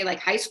to, I'd say like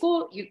high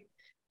school,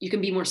 you can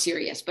be more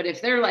serious, but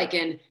if they're like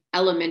in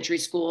elementary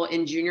school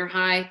and junior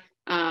high,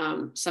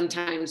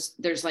 sometimes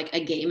there's like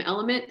a game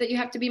element that you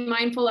have to be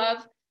mindful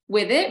of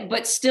with it,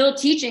 but still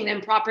teaching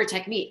them proper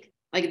technique.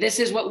 Like this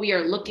is what we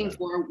are looking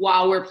for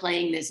while we're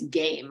playing this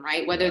game,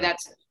 right? Whether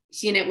that's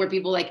seeing it where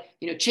people like,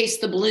 you know, chase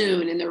the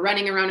balloon and they're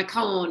running around a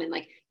cone, and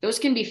like those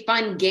can be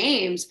fun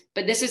games,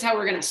 but this is how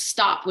we're going to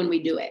stop when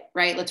we do it,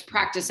 right? Let's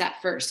practice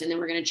that first, and then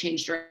we're going to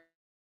change direction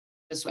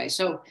this way.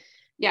 So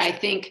yeah, I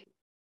think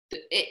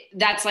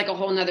that's like a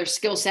whole nother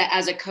skill set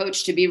as a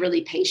coach, to be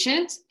really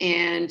patient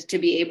and to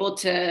be able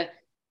to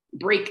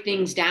break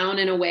things down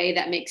in a way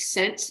that makes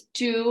sense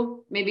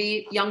to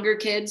maybe younger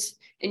kids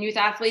and youth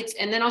athletes.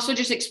 And then also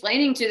just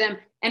explaining to them.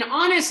 And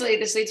honestly,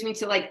 this leads me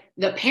to like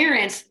the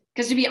parents,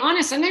 because to be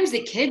honest, sometimes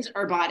the kids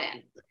are bought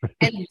in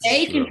and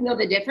they can feel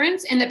the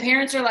difference. And the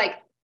parents are like,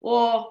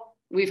 well,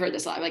 we've heard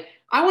this a lot. Like,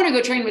 I want to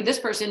go train with this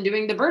person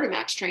doing the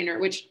Vertimax trainer,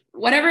 which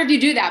whatever, if you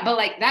do that, but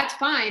like, that's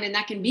fine. And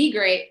that can be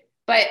great.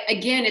 But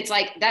again, it's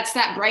like, that's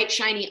that bright,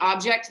 shiny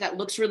object that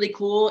looks really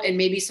cool. And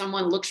maybe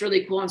someone looks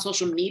really cool on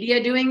social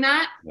media doing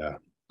that. Yeah.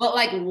 But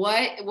like,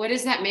 what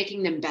is that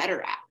making them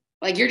better at?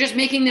 Like, you're just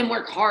making them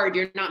work hard.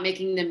 You're not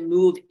making them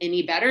move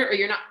any better, or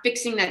you're not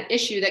fixing that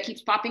issue that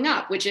keeps popping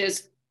up, which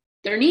is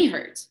their knee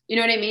hurts. You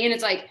know what I mean?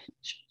 It's like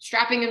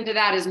strapping them to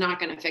that is not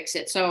going to fix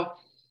it. So,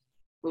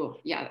 oh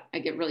yeah, I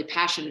get really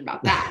passionate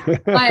about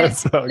that. But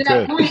so to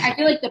that point, I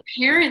feel like the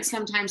parents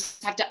sometimes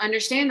have to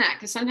understand that,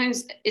 because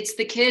sometimes it's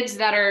the kids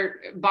that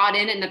are bought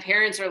in and the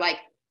parents are like,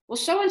 well,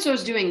 so-and-so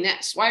is doing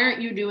this. Why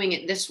aren't you doing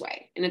it this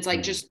way? And it's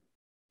like, just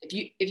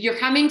if you're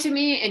coming to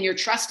me and you're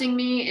trusting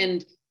me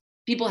and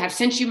people have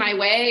sent you my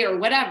way or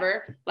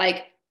whatever,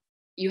 like,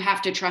 you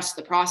have to trust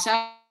the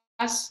process.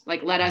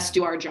 Like, let us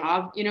do our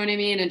job, you know what I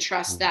mean? And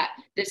trust that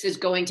this is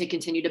going to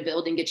continue to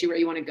build and get you where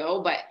you want to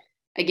go. But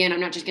again, I'm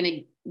not just going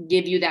to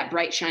give you that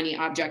bright, shiny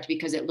object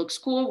because it looks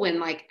cool, when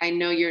like, I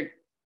know you're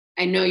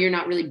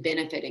not really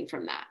benefiting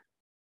from that.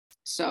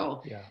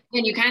 So,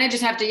 and you kind of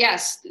just have to,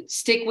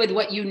 stick with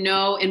what you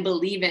know and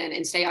believe in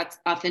and stay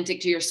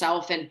authentic to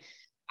yourself. And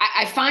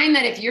I find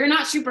that if you're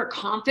not super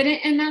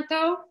confident in that,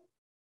 though,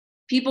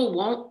 people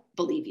won't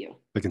believe you.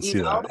 I can see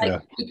that.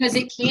 Like, because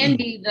it can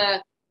be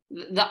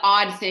the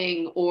odd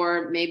thing,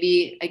 or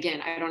maybe,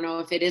 again, I don't know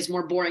if it is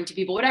more boring to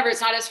people, whatever.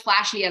 It's not as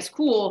flashy, as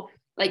cool.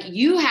 Like,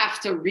 you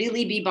have to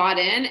really be bought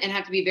in and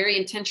have to be very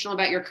intentional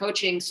about your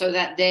coaching so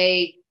that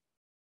they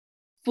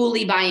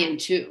fully buy in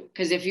too.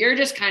 Because if you're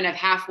just kind of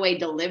halfway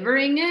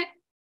delivering it,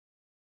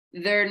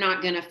 they're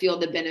not going to feel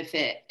the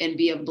benefit and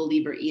be a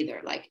believer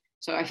either. Like,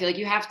 so I feel like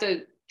you have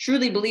to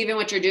truly believe in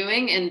what you're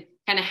doing and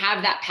kind of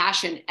have that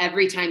passion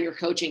every time you're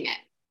coaching it,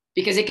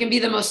 because it can be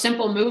the most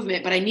simple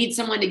movement, but I need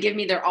someone to give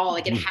me their all.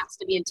 Like, it has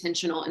to be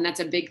intentional. And that's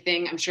a big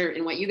thing, I'm sure,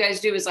 in what you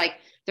guys do, is like,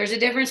 there's a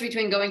difference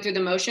between going through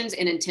the motions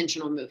and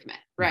intentional movement,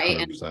 right?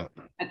 100%.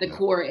 And at the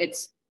core,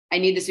 I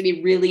need this to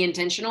be really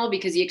intentional,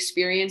 because the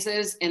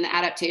experiences and the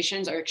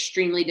adaptations are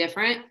extremely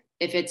different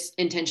if it's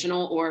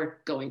intentional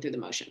or going through the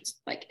motions.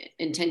 Like,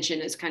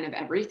 intention is kind of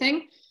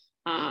everything.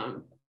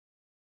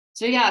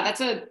 So yeah,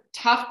 that's a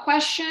tough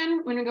question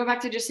when we go back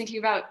to just thinking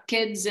about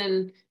kids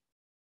and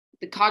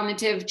the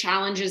cognitive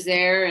challenges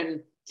there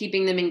and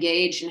keeping them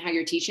engaged and how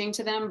you're teaching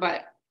to them.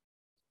 But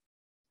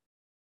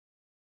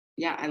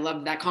yeah, I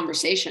love that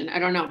conversation. I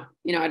don't know,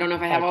 I don't know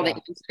if I have all the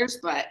answers,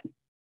 but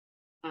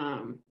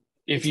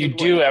if you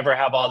do ever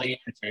have all the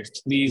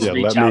answers, please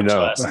reach let me out know.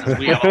 to us, because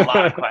we have a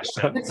lot of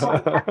questions.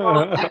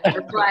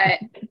 But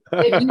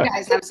if you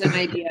guys have some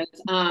ideas,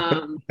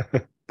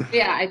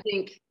 yeah, I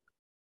think,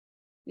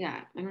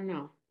 I don't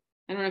know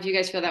if you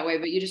guys feel that way,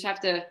 but you just have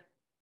to,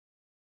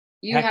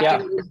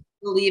 really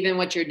believe in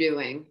what you're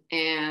doing.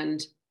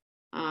 And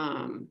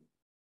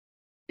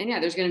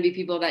there's going to be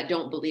people that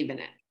don't believe in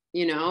it,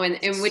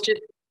 and which is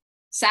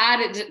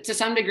sad to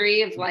some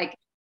degree, of like,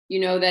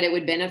 that it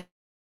would benefit.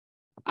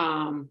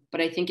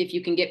 But I think if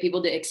you can get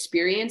people to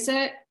experience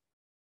it,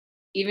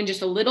 even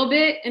just a little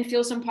bit, and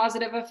feel some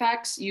positive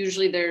effects,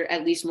 usually they're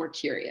at least more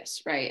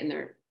curious, right? And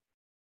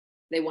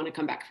they want to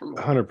come back for more.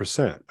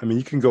 100%. I mean,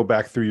 you can go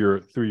back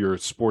through your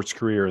sports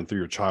career and through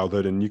your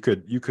childhood, and you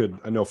could,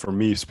 I know for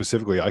me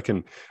specifically, I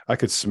could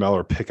smell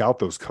or pick out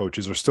those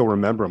coaches, or still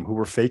remember them, who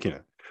were faking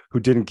it, who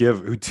didn't give,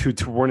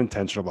 who weren't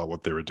intentional about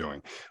what they were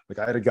doing. Like,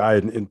 I had a guy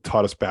and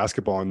taught us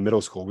basketball in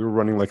middle school. We were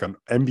running like an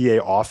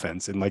NBA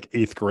offense in like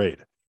 8th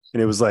grade.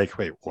 And it was like,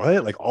 wait,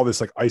 what? Like, all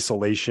this like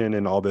isolation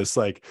and all this,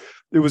 like,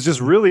 it was just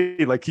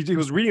really like, he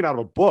was reading out of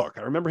a book.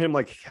 I remember him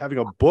like having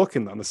a book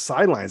on the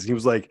sidelines, and he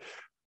was like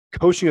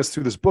coaching us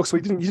through this book. So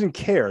he didn't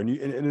care. And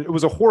it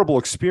was a horrible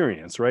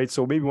experience. Right.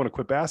 So maybe you want to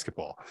quit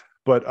basketball,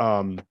 but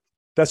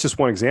that's just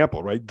one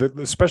example, right?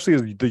 Especially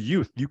as the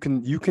youth, you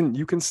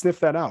can sniff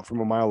that out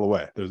from a mile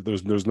away.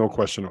 There's no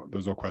question.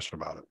 There's no question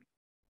about it.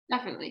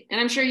 Definitely. And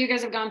I'm sure you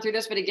guys have gone through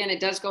this, but again, it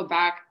does go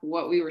back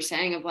what we were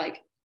saying of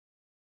like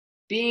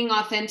being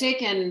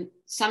authentic and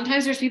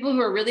sometimes there's people who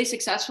are really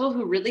successful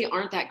who really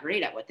aren't that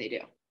great at what they do.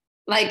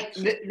 Like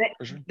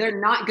they're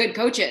not good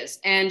coaches,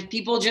 and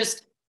people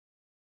just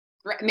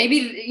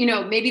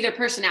maybe their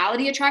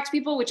personality attracts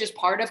people, which is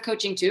part of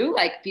coaching too.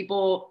 Like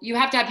you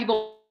have to have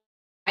people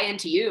buy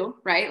into you,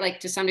 right?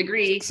 Like to some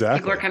degree, Exactly.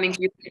 People are coming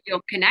to you to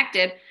feel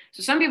connected.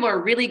 So some people are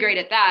really great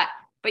at that,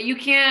 but you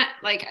can't,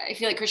 like, I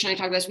feel like Christian and I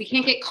talked about this, we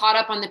can't get caught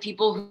up on the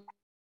people who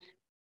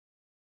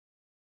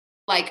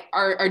like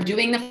are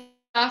doing the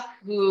stuff,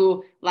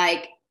 who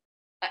like,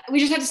 we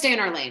just have to stay in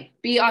our lane,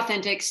 be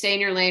authentic, stay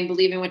in your lane,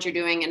 believe in what you're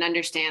doing, and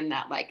understand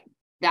that like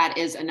that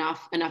is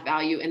enough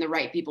value, and the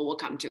right people will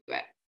come to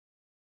it.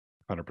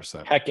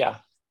 100%. Heck yeah.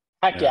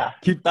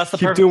 That's the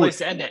keep perfect place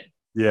to end it.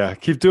 Yeah.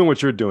 Keep doing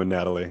what you're doing,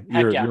 Natalie.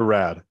 You're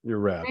rad. You're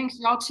rad. Thanks,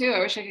 y'all too. I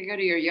wish I could go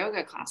to your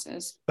yoga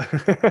classes.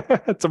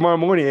 Tomorrow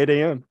morning, 8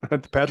 a.m.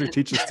 Patrick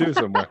teaches too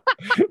somewhere.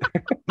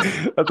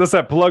 That's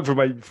that plug for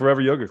my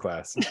forever yoga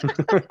class.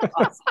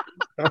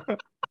 Love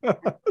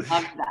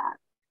that.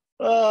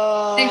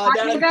 Hot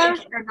yoga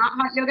or not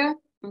hot yoga?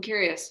 I'm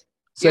curious.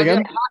 Say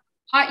again?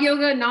 Hot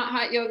yoga, not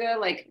hot yoga?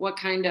 Like what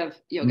kind of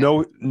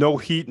yoga? No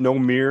heat, no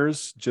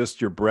mirrors,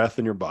 just your breath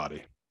and your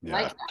body. Yeah.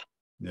 Like that.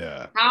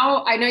 Yeah.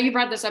 I know you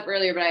brought this up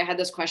earlier, but I had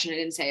this question I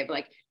didn't say, but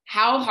like,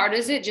 how hard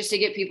is it just to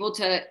get people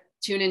to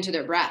tune into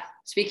their breath?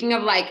 Speaking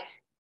of like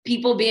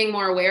people being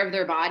more aware of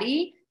their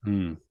body,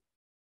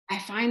 I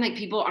find like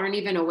people aren't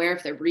even aware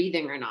if they're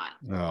breathing or not.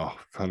 Oh,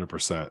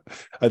 100%.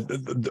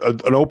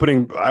 An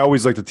opening, I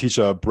always like to teach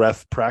a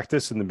breath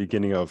practice in the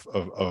beginning of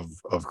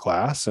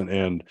class.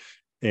 And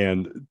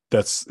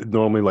that's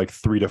normally like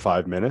 3 to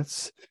 5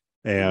 minutes.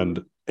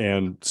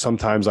 And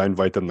sometimes I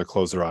invite them to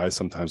close their eyes.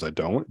 Sometimes I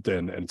don't.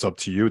 And it's up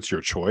to you. It's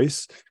your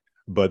choice.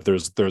 But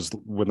there's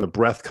when the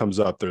breath comes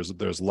up,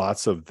 there's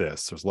lots of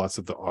this. There's lots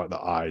of the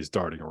eyes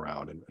darting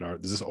around. And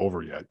is this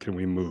over yet? Can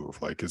we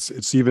move? Like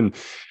it's even,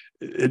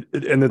 and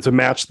then to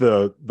match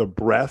the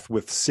breath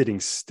with sitting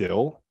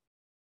still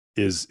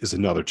is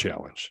another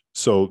challenge.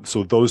 So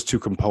those two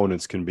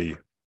components can be.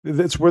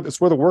 It's where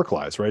the work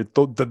lies, right?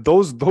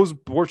 Those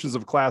portions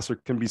of class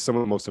can be some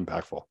of the most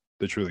impactful.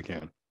 They truly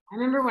can. I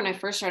remember when I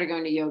first started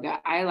going to yoga,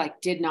 I like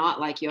did not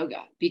like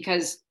yoga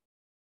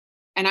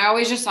and I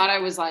always just thought I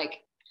was like,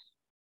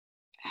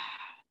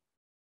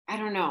 I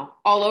don't know,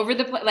 all over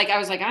the place. Like I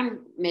was like,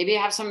 maybe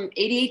I have some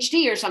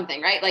ADHD or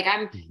something, right? Like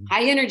I'm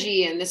high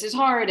energy and this is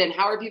hard. And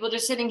how are people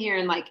just sitting here?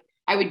 And like,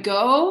 I would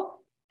go.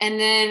 And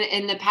then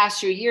in the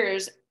past 2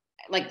 years,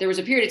 like there was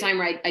a period of time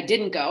where I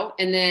didn't go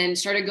and then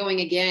started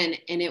going again.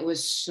 And it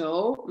was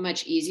so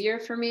much easier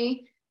for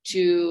me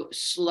to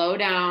slow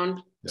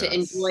down, to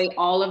enjoy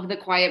all of the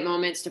quiet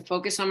moments, to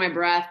focus on my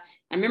breath.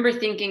 I remember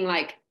thinking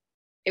like,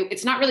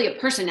 it's not really a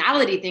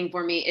personality thing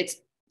for me. It's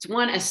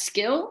a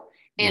skill.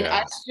 And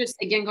us just,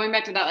 again, going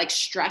back to that, like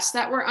stress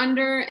that we're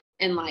under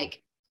and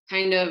like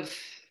kind of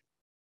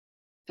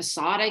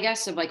facade, I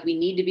guess, of like, we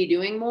need to be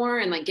doing more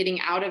and like getting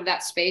out of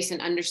that space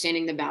and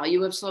understanding the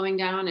value of slowing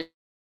down and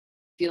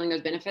feeling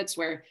those benefits,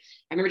 where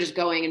I remember just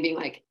going and being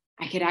like,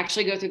 I could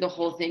actually go through the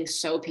whole thing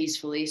so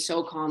peacefully,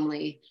 so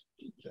calmly,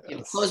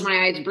 close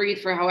my eyes, breathe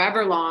for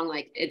however long.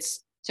 Like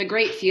it's a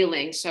great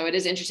feeling. So it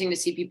is interesting to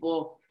see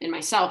people and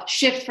myself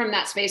shift from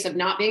that space of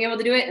not being able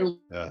to do it and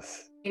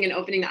and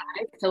opening the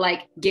eyes to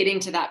like getting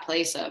to that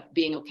place of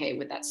being okay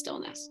with that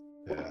stillness.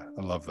 Yeah,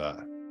 I love that.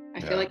 I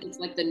feel like it's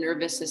like the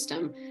nervous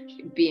system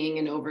being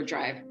in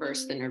overdrive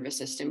versus the nervous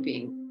system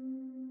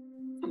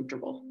being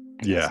comfortable.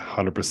 Yeah,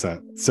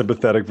 100%.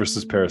 Sympathetic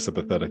versus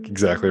parasympathetic.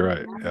 Exactly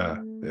right.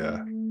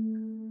 Yeah.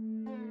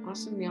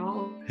 Awesome,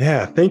 y'all.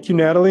 Yeah, thank you,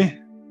 Natalie.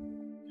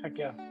 Heck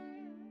yeah.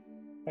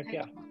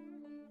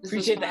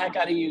 Appreciate the heck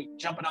out of you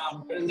jumping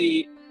on.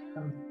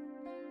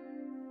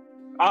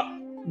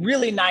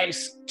 Really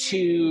nice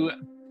to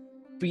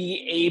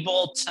be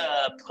able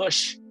to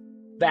push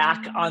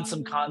back on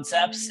some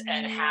concepts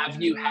and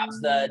have you have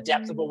the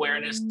depth of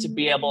awareness to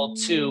be able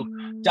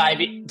to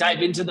dive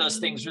into those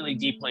things really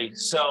deeply.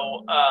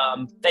 So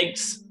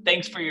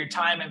thanks for your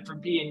time and for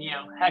being you.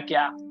 Heck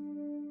yeah.